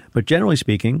time. But generally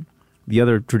speaking, the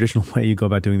other traditional way you go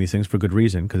about doing these things for good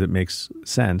reason, because it makes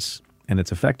sense and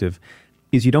it's effective,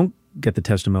 is you don't get the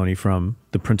testimony from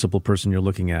the principal person you're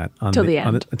looking at until the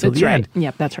end.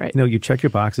 Yep, that's right. You check your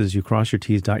boxes, you cross your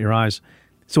T's, dot your I's.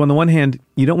 So on the one hand,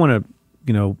 you don't want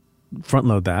to, front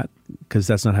load that, because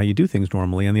that's not how you do things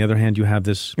normally. On the other hand, you have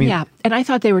this. And I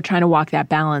thought they were trying to walk that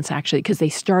balance, actually, because they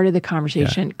started the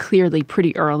conversation clearly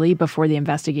pretty early before the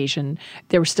investigation.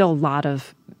 There were still a lot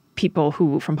of people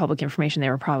who, from public information, they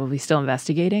were probably still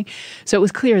investigating. So it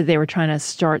was clear they were trying to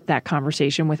start that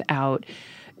conversation without,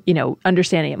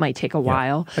 understanding it might take a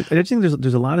while. I just think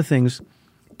there's a lot of things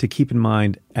to keep in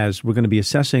mind as we're going to be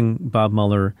assessing Bob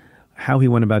Mueller, how he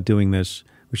went about doing this.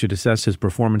 We should assess his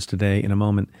performance today in a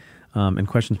moment, and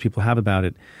questions people have about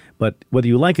it. But whether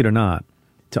you like it or not,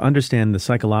 to understand the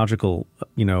psychological,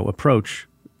 approach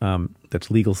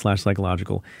that's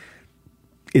legal/psychological,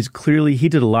 is clearly he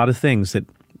did a lot of things that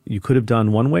you could have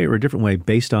done one way or a different way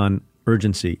based on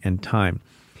urgency and time.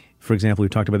 For example,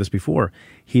 we've talked about this before.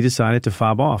 He decided to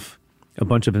fob off a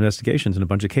bunch of investigations and a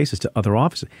bunch of cases to other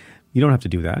offices. You don't have to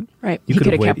do that. Right. You could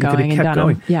have kept going and done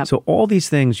them. Yeah. So all these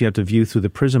things you have to view through the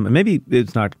prism. And maybe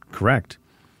it's not correct,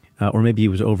 or maybe it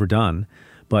was overdone,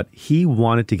 but he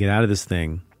wanted to get out of this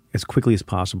thing as quickly as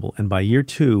possible. And by year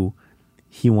 2,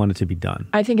 he wanted to be done.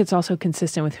 I think it's also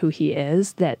consistent with who he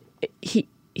is, that he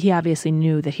obviously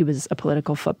knew that he was a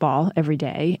political football every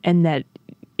day, and that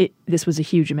this was a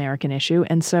huge American issue.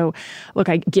 And so, look,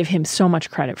 I give him so much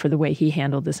credit for the way he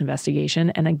handled this investigation.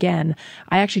 And again,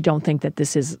 I actually don't think that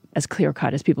this is as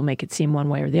clear-cut as people make it seem one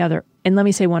way or the other. And let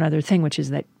me say one other thing, which is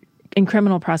that in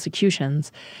criminal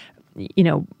prosecutions,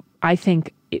 I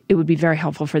think it would be very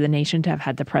helpful for the nation to have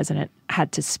had the president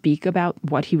had to speak about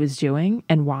what he was doing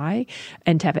and why,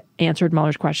 and to have answered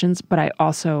Mueller's questions. But I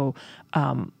also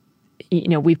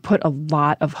we've put a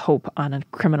lot of hope on a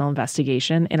criminal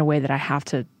investigation in a way that I have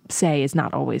to say is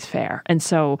not always fair. And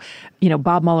so,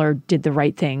 Bob Mueller did the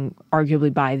right thing,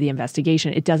 arguably, by the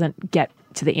investigation. It doesn't get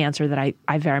to the answer that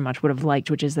I very much would have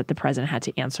liked, which is that the president had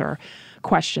to answer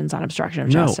questions on obstruction of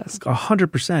justice.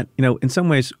 100%. In some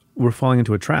ways, we're falling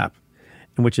into a trap,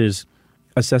 which is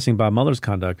assessing Bob Mueller's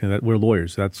conduct, and that we're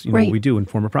lawyers. That's what we do, and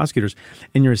former prosecutors.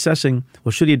 And you're assessing,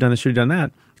 well, should he have done this? Should he have done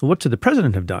that? Well, what should the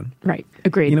president have done? Right.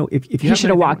 Agreed. If he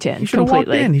should have walked in. He should have walked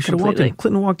in. He should have walked in.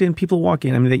 Clinton walked in. People walk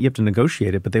in. I mean, you have to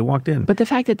negotiate it, but they walked in. But the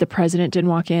fact that the president didn't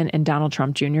walk in and Donald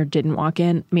Trump Jr. didn't walk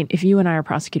in, I mean, if you and I are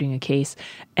prosecuting a case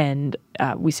and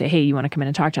we say, hey, you want to come in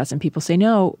and talk to us? And people say,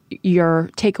 no,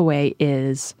 your takeaway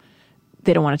is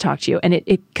they don't want to talk to you. And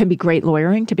it can be great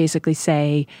lawyering to basically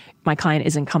say, my client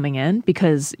isn't coming in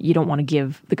because you don't want to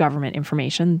give the government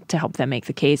information to help them make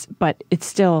the case. But it's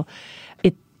still,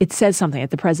 it says something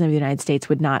that the president of the United States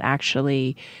would not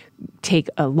actually take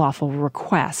a lawful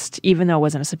request, even though it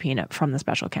wasn't a subpoena from the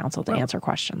special counsel to answer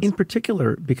questions. In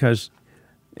particular, because,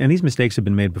 and these mistakes have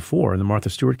been made before in the Martha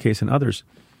Stewart case and others,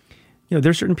 there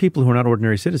are certain people who are not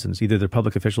ordinary citizens. Either they're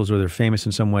public officials or they're famous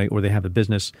in some way or they have a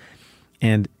business.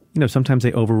 And, sometimes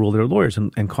they overrule their lawyers.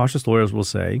 And cautious lawyers will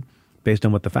say, based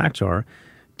on what the facts are,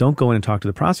 don't go in and talk to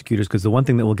the prosecutors because the one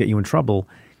thing that will get you in trouble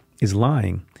is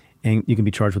lying. And you can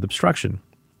be charged with obstruction.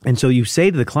 And so you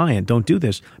say to the client, don't do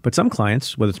this. But some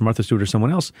clients, whether it's Martha Stewart or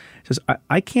someone else, says,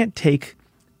 I can't take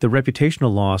the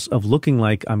reputational loss of looking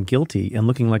like I'm guilty and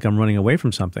looking like I'm running away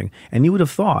from something. And you would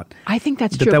have thought I think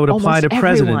that's true. That would apply almost to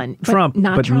President Trump,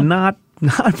 but Trump. not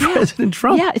President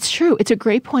Trump. Yeah, it's true. It's a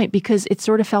great point because it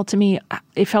sort of felt to me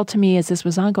as this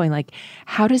was ongoing, like,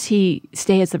 how does he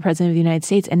stay as the president of the United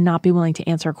States and not be willing to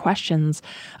answer questions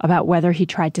about whether he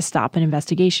tried to stop an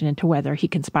investigation into whether he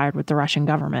conspired with the Russian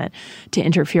government to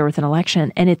interfere with an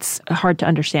election? And it's hard to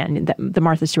understand. The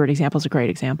Martha Stewart example is a great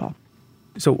example.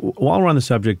 So while we're on the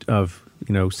subject of,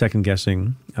 second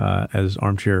guessing as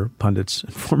armchair pundits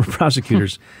and former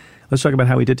prosecutors, let's talk about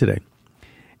how he did today.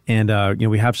 And,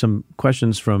 we have some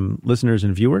questions from listeners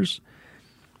and viewers.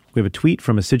 We have a tweet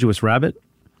from Assiduous Rabbit,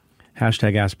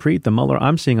 #AskPreet. The Mueller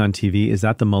I'm seeing on TV, is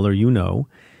that the Mueller you know?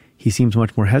 He seems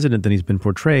much more hesitant than he's been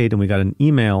portrayed. And we got an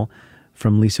email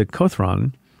from Lisa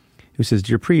Cothron, who says,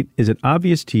 Dear Preet, is it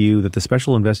obvious to you that the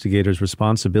special investigator's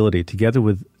responsibility, together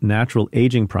with natural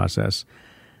aging process,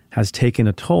 has taken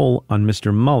a toll on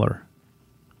Mr. Mueller?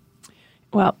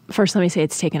 Well, first let me say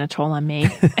it's taken a toll on me.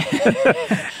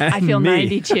 I feel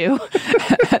 92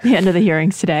 at the end of the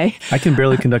hearings today. I can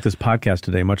barely conduct this podcast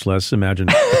today, much less imagine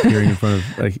appearing in front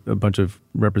of a bunch of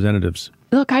representatives.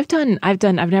 Look, I've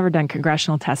never done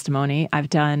congressional testimony. I've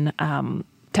done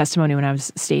testimony when I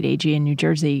was state AG in New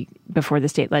Jersey before the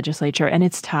state legislature, and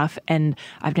it's tough, and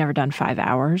I've never done 5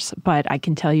 hours, but I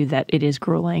can tell you that it is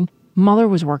grueling. Mueller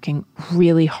was working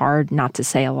really hard not to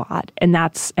say a lot, and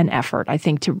that's an effort, I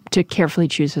think, to carefully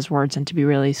choose his words and to be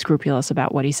really scrupulous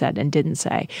about what he said and didn't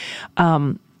say.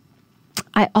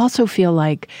 I also feel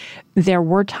like there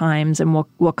were times, and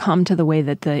we'll come to the way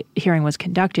that the hearing was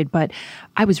conducted, but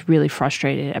I was really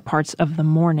frustrated at parts of the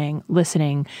morning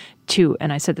listening to,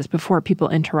 and I said this before, people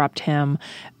interrupt him,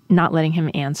 not letting him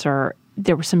answer.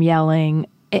 There was some yelling,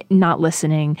 not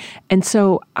listening. And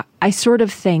so I sort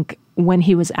of think when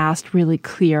he was asked really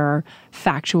clear,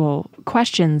 factual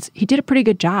questions, he did a pretty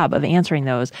good job of answering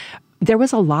those. There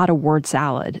was a lot of word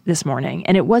salad this morning,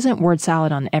 and it wasn't word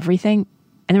salad on everything.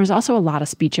 And there was also a lot of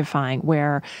speechifying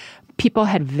where people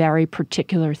had very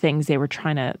particular things they were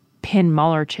trying to pin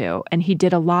Mueller to. And he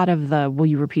did a lot of the, will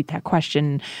you repeat that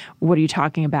question? What are you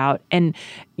talking about? And,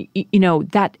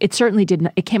 that it certainly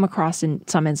didn't, it came across in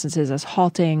some instances as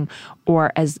halting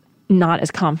or as not as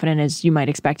confident as you might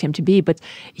expect him to be. But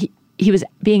he was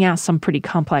being asked some pretty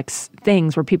complex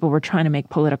things where people were trying to make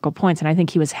political points. And I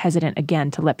think he was hesitant, again,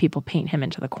 to let people paint him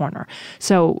into the corner.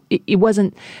 So it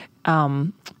wasn't,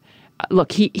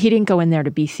 look, he didn't go in there to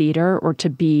be theater or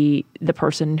to be the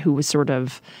person who was sort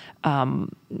of,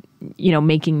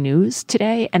 making news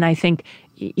today. And I think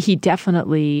he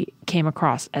definitely came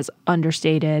across as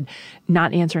understated,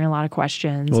 not answering a lot of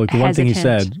questions. Well, the one thing he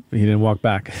said, he didn't walk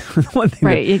back. The one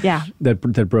thing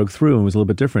that broke through and was a little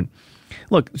bit different.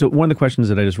 Look, so one of the questions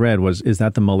that I just read was, is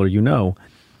that the Mueller you know?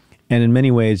 And in many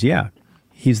ways, yeah,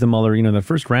 he's the Mueller. In the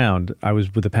first round, I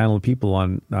was with a panel of people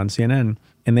on CNN,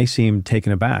 and they seemed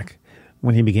taken aback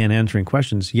when he began answering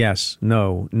questions. Yes,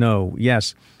 no,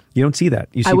 yes. You don't see that.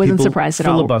 You see I wasn't people surprised at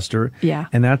all. Filibuster. Yeah.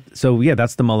 And that's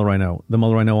the Mueller I know. The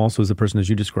Mueller I know also is the person, as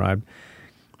you described,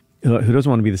 who doesn't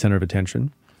want to be the center of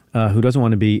attention, who doesn't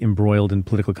want to be embroiled in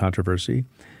political controversy,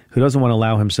 who doesn't want to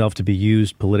allow himself to be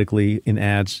used politically in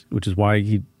ads, which is why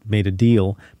he made a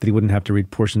deal that he wouldn't have to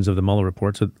read portions of the Mueller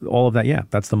report. So all of that, yeah,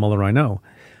 that's the Mueller I know.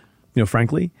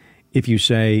 Frankly, if you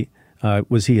say,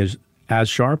 was he as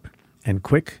sharp and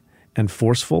quick and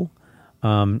forceful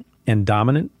and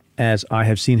dominant as I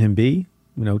have seen him be,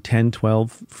 10,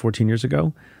 12, 14 years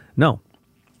ago? No.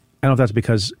 I don't know if that's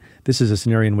because This is a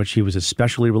scenario in which he was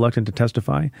especially reluctant to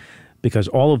testify because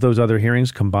all of those other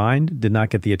hearings combined did not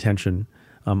get the attention.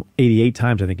 88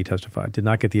 times I think he testified, did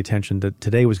not get the attention that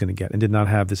today was going to get and did not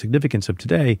have the significance of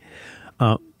today.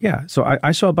 So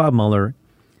I saw Bob Mueller,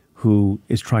 who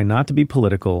is trying not to be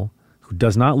political, who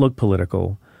does not look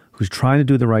political, who's trying to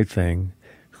do the right thing,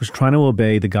 who's trying to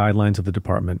obey the guidelines of the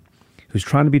department, who's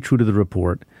trying to be true to the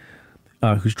report,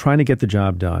 who's trying to get the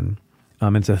job done.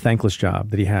 It's a thankless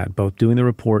job that he had, both doing the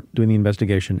report, doing the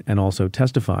investigation, and also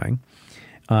testifying.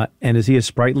 And is he as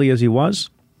sprightly as he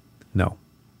was? No.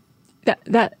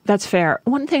 That's fair.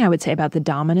 One thing I would say about the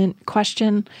dominant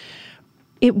question,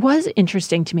 it was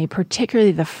interesting to me,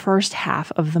 particularly the first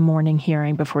half of the morning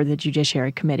hearing before the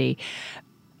Judiciary Committee.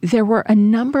 There were a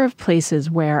number of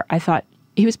places where I thought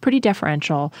he was pretty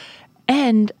deferential,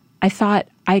 and I thought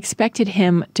I expected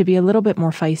him to be a little bit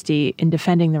more feisty in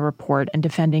defending the report and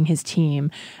defending his team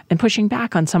and pushing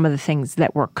back on some of the things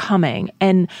that were coming.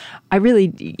 And I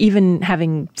really, even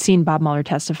having seen Bob Mueller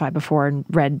testify before and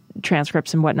read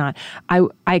transcripts and whatnot, I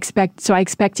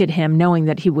expected him, knowing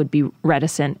that he would be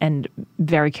reticent and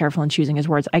very careful in choosing his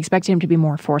words, I expected him to be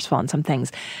more forceful on some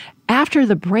things. After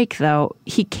the break, though,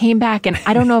 he came back, and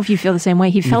I don't know if you feel the same way.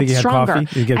 He felt stronger.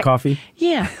 Did you get coffee?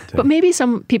 Yeah. But maybe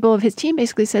some people of his team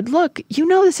basically said, look, you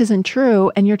know this isn't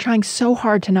true, and you're trying so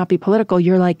hard to not be political.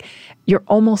 You're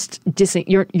almost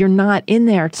you're not in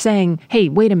there saying, hey,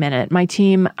 wait a minute, my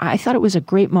team. I thought it was a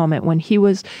great moment when he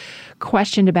was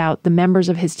questioned about the members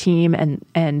of his team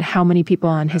and how many people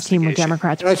on his team were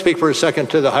Democrats. Can I speak for a second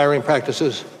to the hiring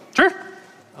practices? Sure.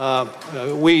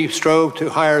 We strove to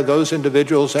hire those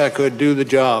individuals that could do the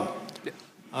job.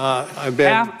 I've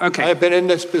been in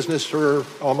this business for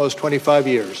almost 25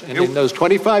 years. And in those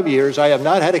 25 years, I have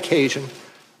not had occasion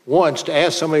once to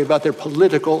ask somebody about their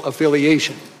political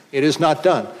affiliation. It is not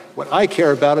done. What I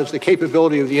care about is the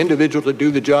capability of the individual to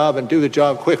do the job and do the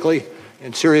job quickly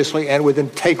and seriously and with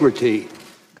integrity.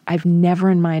 I've never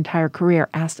in my entire career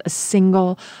asked a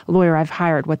single lawyer I've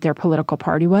hired what their political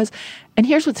party was. And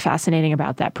here's what's fascinating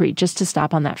about that, Preet, just to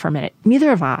stop on that for a minute. Neither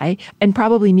have I, and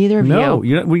probably neither of you. No,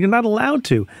 you're not allowed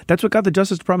to. That's what got the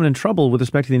Justice Department in trouble with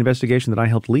respect to the investigation that I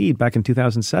helped lead back in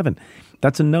 2007.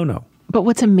 That's a no-no. But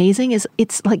what's amazing is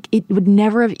it's like it would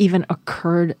never have even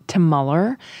occurred to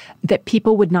Mueller that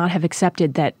people would not have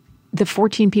accepted that the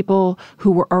 14 people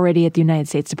who were already at the United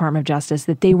States Department of Justice,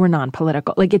 that they were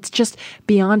non-political. Like, it's just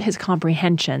beyond his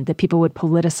comprehension that people would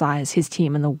politicize his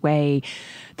team in the way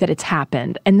that it's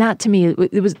happened. And that, to me,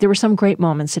 there were some great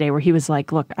moments today where he was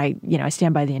like, look, I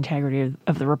stand by the integrity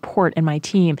of the report and my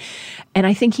team. And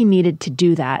I think he needed to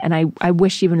do that. And I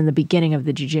wish even in the beginning of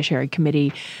the Judiciary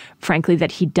Committee, frankly,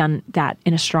 that he'd done that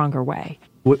in a stronger way.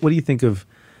 What do you think of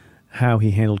how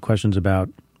he handled questions about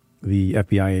the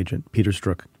FBI agent, Peter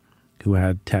Strzok, who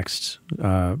had texts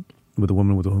with a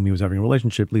woman with whom he was having a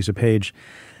relationship, Lisa Page,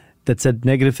 that said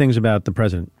negative things about the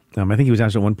president? I think he was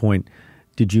asked at one point,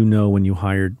 did you know when you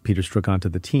hired Peter Strzok onto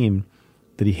the team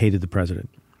that he hated the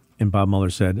president? And Bob Mueller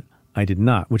said, I did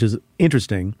not, which is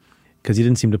interesting because he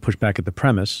didn't seem to push back at the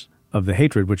premise of the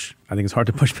hatred, which I think is hard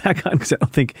to push back on because I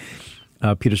don't think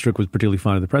Peter Strzok was particularly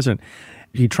fond of the president.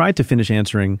 He tried to finish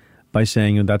answering by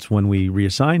saying that's when we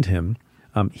reassigned him.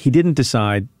 He didn't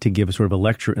decide to give a sort of a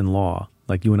lecture in law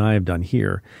like you and I have done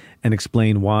here and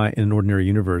explain why in an ordinary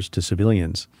universe to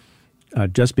civilians,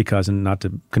 just because, and not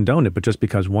to condone it, but just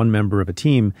because one member of a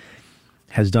team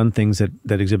has done things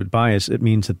that exhibit bias, it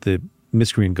means that the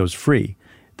miscreant goes free.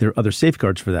 There are other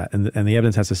safeguards for that, and the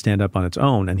evidence has to stand up on its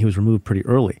own, and he was removed pretty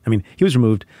early. I mean, he was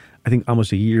removed, I think,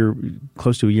 almost a year,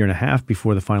 close to a year and a half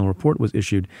before the final report was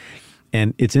issued.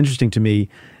 And it's interesting to me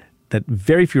that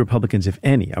very few Republicans, if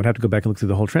any, I would have to go back and look through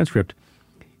the whole transcript,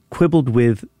 quibbled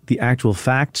with the actual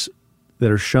facts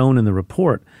that are shown in the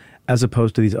report as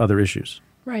opposed to these other issues.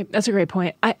 Right. That's a great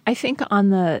point. I think on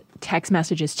the text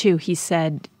messages, too, he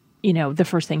said, the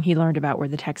first thing he learned about were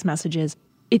the text messages.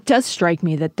 It does strike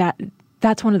me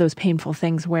that's one of those painful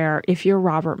things where if you're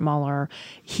Robert Mueller,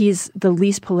 he's the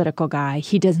least political guy.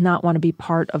 He does not want to be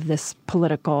part of this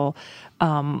political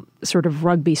sort of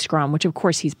rugby scrum, which of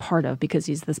course he's part of because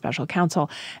he's the special counsel.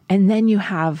 And then you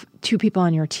have two people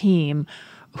on your team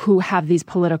who have these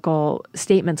political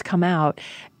statements come out.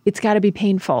 It's got to be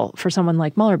painful for someone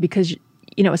like Mueller because,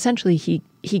 essentially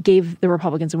he gave the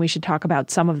Republicans, and we should talk about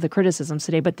some of the criticisms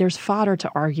today, but there's fodder to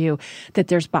argue that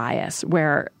there's bias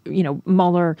where,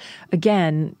 Mueller,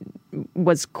 again,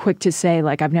 was quick to say,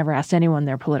 like, I've never asked anyone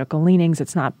their political leanings.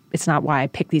 It's not why I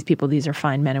pick these people. These are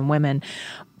fine men and women.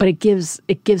 But it gives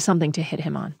something to hit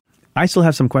him on. I still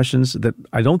have some questions that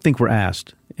I don't think were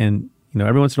asked. And,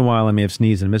 every once in a while I may have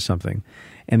sneezed and missed something.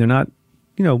 And they're not,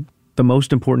 the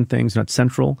most important things, not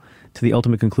central to the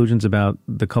ultimate conclusions about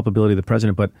the culpability of the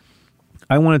president. But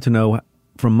I wanted to know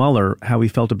from Mueller how he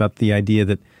felt about the idea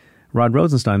that Rod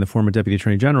Rosenstein, the former Deputy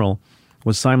Attorney General,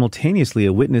 was simultaneously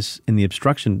a witness in the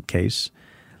obstruction case,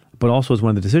 but also as one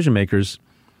of the decision makers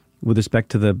with respect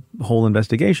to the whole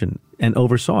investigation and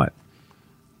oversaw it.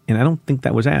 And I don't think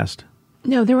that was asked.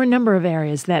 No, there were a number of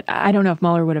areas that I don't know if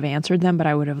Mueller would have answered them, but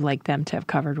I would have liked them to have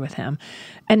covered with him.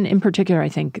 And in particular, I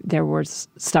think there was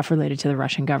stuff related to the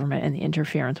Russian government and the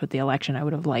interference with the election. I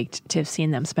would have liked to have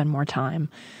seen them spend more time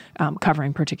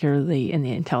covering, particularly in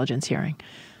the intelligence hearing.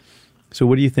 So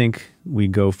what do you think we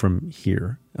go from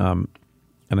here? And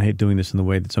I hate doing this in the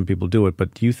way that some people do it,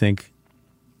 but do you think,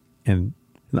 and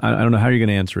I don't know how you're going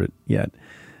to answer it yet,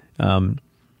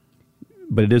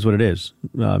 but it is what it is.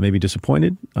 Maybe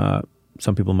disappointed.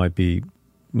 Some people might be,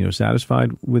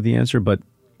 satisfied with the answer. But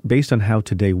based on how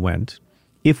today went,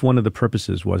 if one of the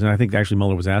purposes was, and I think actually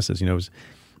Mueller was asked this,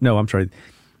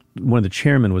 one of the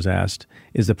chairmen was asked,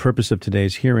 is the purpose of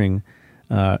today's hearing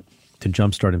to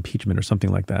jumpstart impeachment or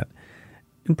something like that?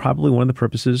 And probably one of the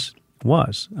purposes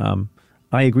was.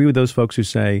 I agree with those folks who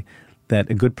say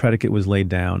that a good predicate was laid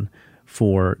down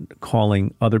for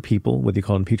calling other people, whether you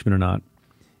call it impeachment or not,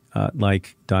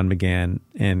 like Don McGahn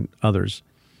and others.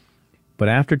 But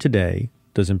after today,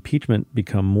 does impeachment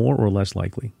become more or less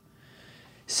likely?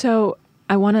 So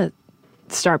I want to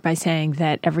start by saying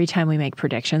that every time we make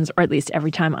predictions, or at least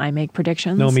every time I make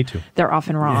predictions, no, me too, they're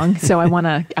often wrong. So I want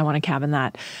to cabin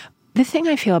that. The thing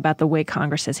I feel about the way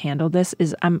Congress has handled this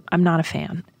is I'm not a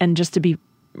fan. And just to be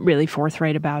really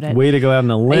forthright about it. Way to go out on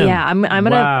a limb. Yeah, I'm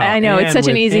gonna. Wow. I know it's such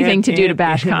an easy thing to do to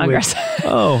bash Congress.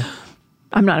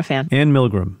 I'm not a fan. Ann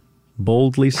Milgram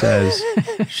boldly says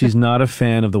she's not a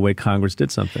fan of the way Congress did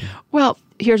something. Well,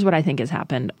 here's what I think has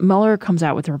happened. Mueller comes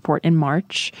out with a report in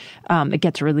March. It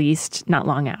gets released not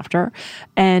long after.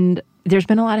 And there's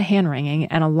been a lot of hand-wringing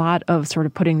and a lot of sort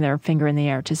of putting their finger in the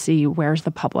air to see where's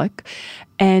the public.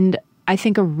 And I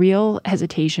think a real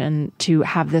hesitation to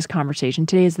have this conversation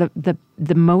today is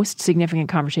the most significant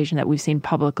conversation that we've seen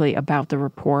publicly about the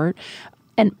report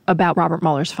and about Robert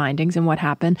Mueller's findings and what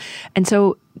happened. And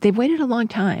so they've waited a long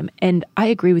time. And I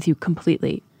agree with you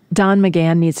completely. Don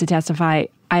McGahn needs to testify.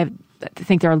 I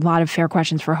think there are a lot of fair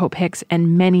questions for Hope Hicks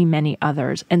and many, many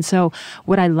others. And so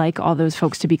would I like all those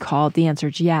folks to be called? The answer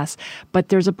is yes. But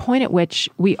there's a point at which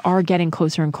we are getting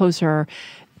closer and closer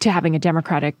to having a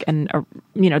Democratic and,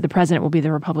 the president will be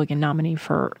the Republican nominee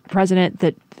for president,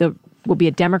 that will be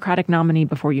a Democratic nominee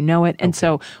before you know it. And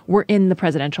so we're in the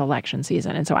presidential election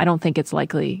season. And so I don't think it's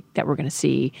likely that we're going to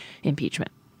see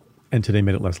impeachment. And today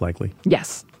made it less likely.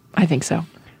 Yes, I think so.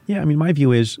 Yeah, I mean, my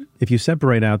view is if you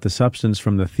separate out the substance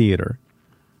from the theater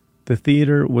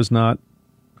was not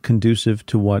conducive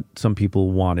to what some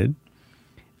people wanted.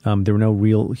 There were no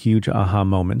real huge aha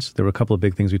moments. There were a couple of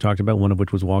big things we talked about, one of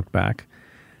which was walked back.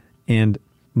 And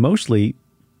mostly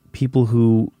people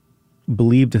who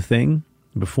believed a thing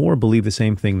before believe the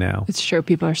same thing now. It's true.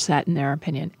 People are set in their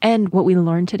opinion. And what we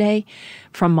learned today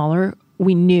from Mueller,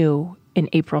 we knew in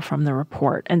April from the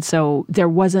report. And so there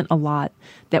wasn't a lot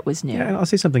that was new. Yeah, I'll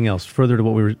say something else further to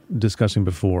what we were discussing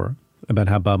before about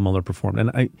how Bob Mueller performed.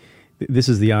 And this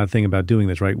is the odd thing about doing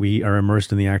this, right? We are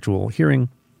immersed in the actual hearing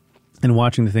and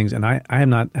watching the things. And I have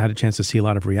not had a chance to see a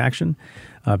lot of reaction,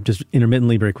 just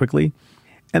intermittently, very quickly.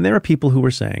 And there are people who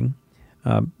are saying,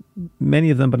 many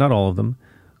of them, but not all of them,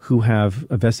 who have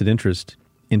a vested interest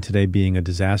in today being a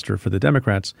disaster for the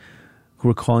Democrats, who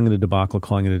are calling it a debacle,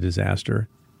 calling it a disaster.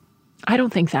 I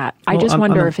don't think that. I just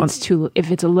wonder if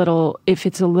it's a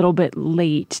little bit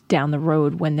late down the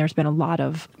road when there's been a lot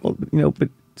of. Well, but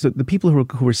so the people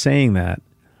who are saying that,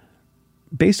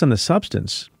 based on the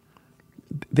substance,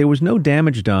 there was no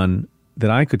damage done that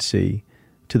I could see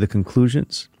to the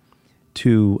conclusions,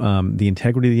 to the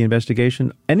integrity of the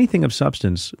investigation. Anything of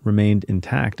substance remained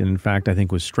intact, and in fact, I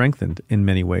think was strengthened in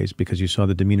many ways because you saw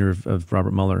the demeanor of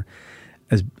Robert Mueller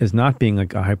as not being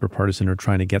like a hyper-partisan or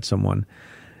trying to get someone.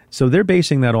 So they're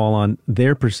basing that all on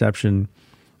their perception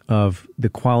of the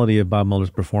quality of Bob Mueller's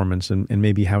performance and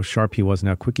maybe how sharp he was and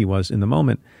how quick he was in the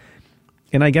moment.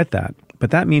 And I get that.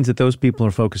 But that means that those people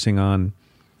are focusing on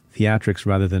theatrics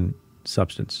rather than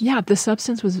substance. Yeah, the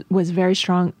substance was very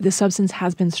strong. The substance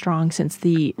has been strong since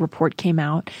the report came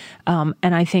out. And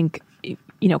I think,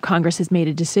 Congress has made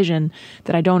a decision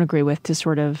that I don't agree with to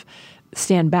sort of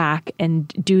stand back and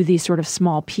do these sort of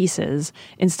small pieces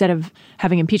instead of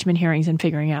having impeachment hearings and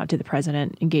figuring out, did the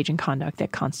president engage in conduct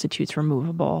that constitutes a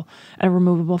removable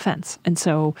offense? And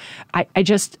so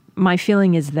my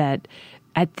feeling is that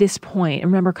at this point, and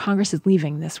remember, Congress is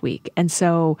leaving this week. And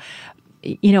so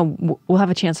we'll have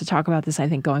a chance to talk about this, I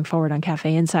think, going forward on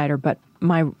Cafe Insider, but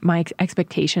my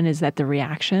expectation is that the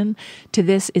reaction to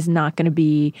this is not going to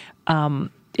be,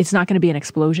 it's not going to be an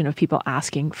explosion of people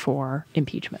asking for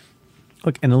impeachment.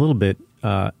 Look, and a little bit,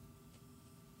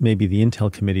 maybe the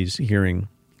Intel Committee's hearing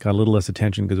got a little less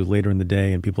attention because it was later in the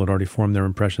day and people had already formed their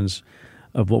impressions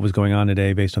of what was going on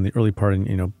today based on the early part.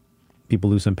 And, people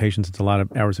lose some patience. It's a lot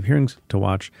of hours of hearings to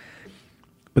watch.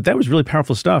 But that was really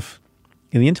powerful stuff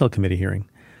in the Intel Committee hearing.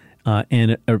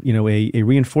 And a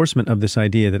reinforcement of this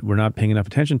idea that we're not paying enough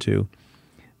attention to,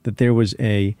 that there was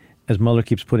as Mueller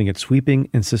keeps putting it, sweeping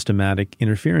and systematic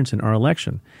interference in our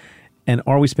election. And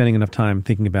are we spending enough time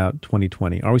thinking about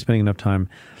 2020? Are we spending enough time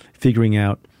figuring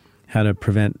out how to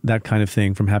prevent that kind of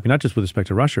thing from happening, not just with respect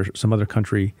to Russia, some other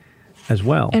country as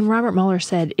well? And Robert Mueller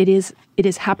said it is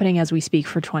happening as we speak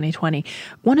for 2020.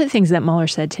 One of the things that Mueller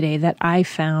said today that I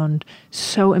found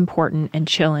so important and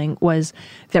chilling was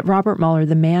that Robert Mueller,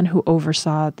 the man who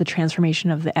oversaw the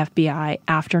transformation of the FBI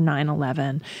after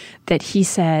 9/11, that he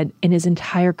said in his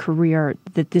entire career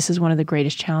that this is one of the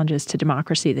greatest challenges to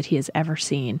democracy that he has ever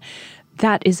seen.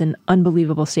 That is an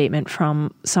unbelievable statement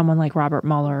from someone like Robert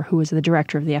Mueller, who was the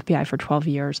director of the FBI for 12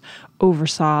 years,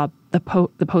 oversaw the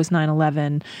post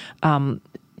 9/11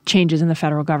 changes in the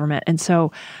federal government. And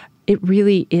so it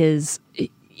really is,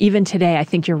 even today, I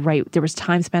think you're right. There was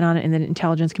time spent on it in the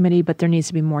Intelligence Committee, but there needs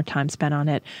to be more time spent on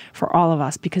it for all of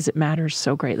us because it matters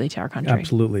so greatly to our country.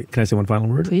 Absolutely. Can I say one final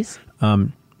word? Please.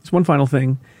 It's one final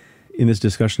thing in this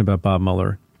discussion about Bob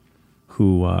Mueller,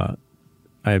 who I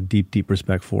have deep, deep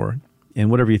respect for. And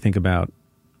whatever you think about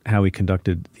how he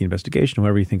conducted the investigation,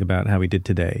 whatever you think about how he did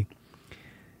today,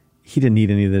 he didn't need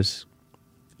any of this.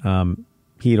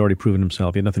 He had already proven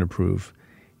himself. He had nothing to prove.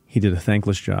 He did a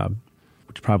thankless job,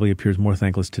 which probably appears more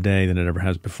thankless today than it ever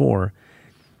has before.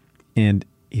 And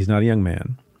he's not a young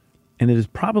man. And it is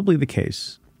probably the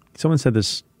case. Someone said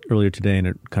this earlier today, and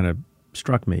it kind of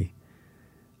struck me.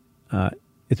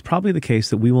 It's probably the case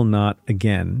that we will not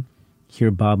again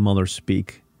hear Bob Mueller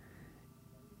speak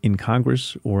in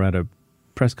Congress or at a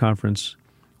press conference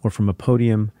or from a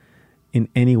podium in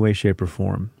any way, shape, or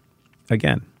form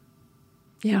again.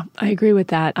 Yeah, I agree with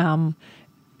that.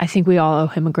 I think we all owe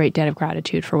him a great debt of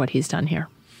gratitude for what he's done here.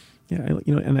 Yeah,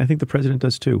 and I think the president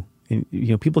does too. And,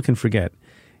 people can forget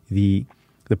the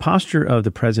posture of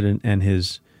the president and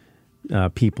his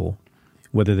people,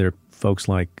 whether they're folks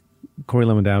like Corey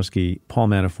Lewandowski, Paul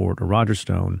Manafort, or Roger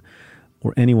Stone,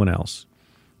 or anyone else,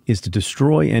 is to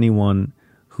destroy anyone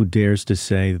who dares to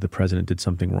say that the president did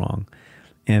something wrong.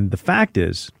 And the fact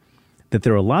is that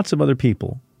there are lots of other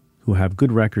people who have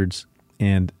good records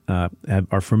and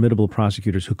are formidable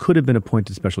prosecutors who could have been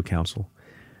appointed special counsel,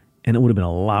 and it would have been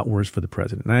a lot worse for the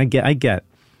president. And I get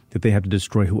that they have to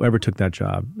destroy whoever took that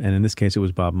job, and in this case it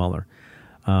was Bob Mueller.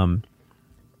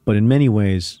 But in many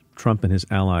ways, Trump and his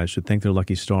allies should thank their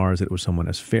lucky stars that it was someone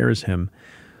as fair as him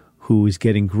who is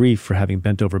getting grief for having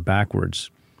bent over backwards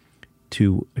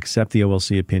to accept the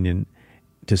OLC opinion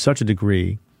to such a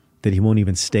degree that he won't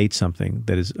even state something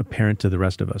that is apparent to the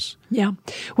rest of us. Yeah.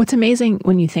 What's amazing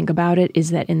when you think about it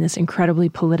is that in this incredibly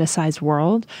politicized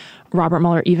world, Robert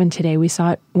Mueller, even today, we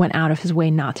saw it, went out of his way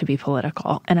not to be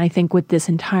political. And I think with this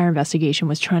entire investigation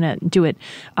was trying to do it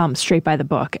straight by the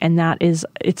book. And that is,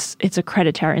 it's a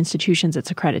credit to our institutions. It's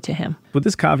a credit to him. With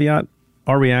this caveat,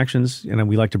 our reactions, and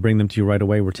we like to bring them to you right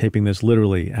away. We're taping this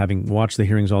literally, having watched the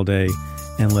hearings all day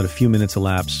and let a few minutes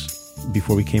elapse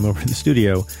before we came over to the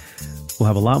studio. We'll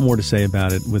have a lot more to say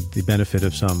about it with the benefit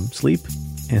of some sleep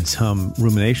and some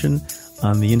rumination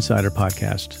on the Insider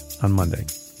podcast on Monday.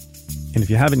 And if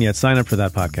you haven't yet, sign up for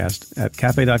that podcast at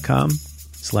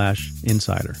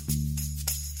cafe.com/insider.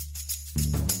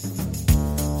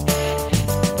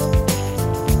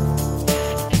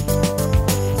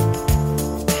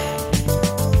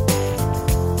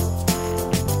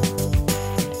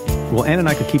 Well, Ann and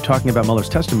I could keep talking about Mueller's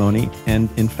testimony, and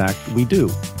in fact, we do.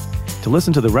 To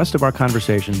listen to the rest of our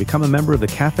conversation, become a member of the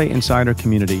Cafe Insider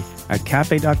community at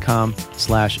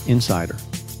cafe.com/insider.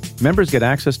 Members get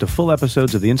access to full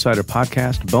episodes of the Insider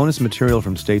podcast, bonus material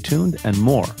from Stay Tuned, and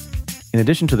more. In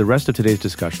addition to the rest of today's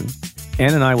discussion,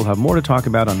 Ann and I will have more to talk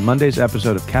about on Monday's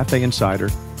episode of Cafe Insider,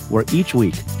 where each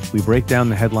week we break down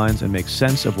the headlines and make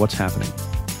sense of what's happening.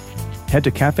 Head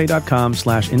to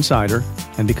cafe.com/insider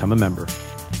and become a member.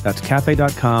 That's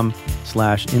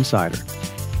cafe.com/insider.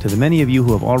 To the many of you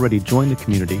who have already joined the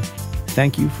community,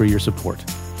 thank you for your support.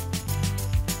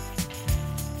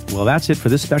 Well, that's it for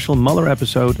this special Mueller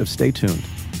episode of Stay Tuned.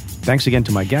 Thanks again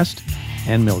to my guest,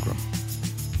 Ann Milgram.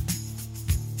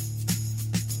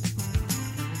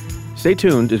 Stay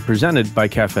Tuned is presented by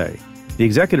Cafe. The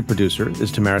executive producer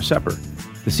is Tamara Sepper.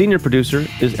 The senior producer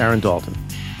is Aaron Dalton.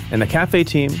 And the Cafe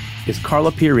team is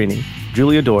Carla Pierini,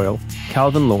 Julia Doyle,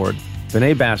 Calvin Lord,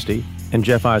 Vinay Basti, and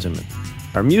Jeff Eisenman.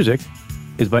 Our music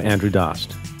is by Andrew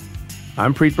Dost.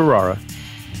 I'm Preet Bharara.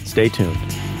 Stay tuned.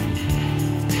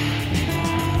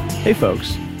 Hey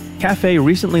folks, Cafe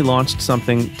recently launched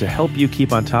something to help you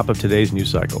keep on top of today's news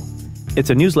cycle. It's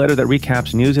a newsletter that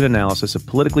recaps news and analysis of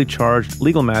politically charged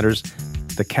legal matters,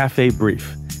 the Cafe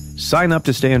Brief. Sign up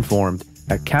to stay informed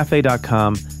at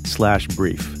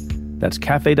cafe.com/brief. That's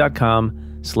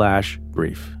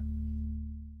cafe.com/brief.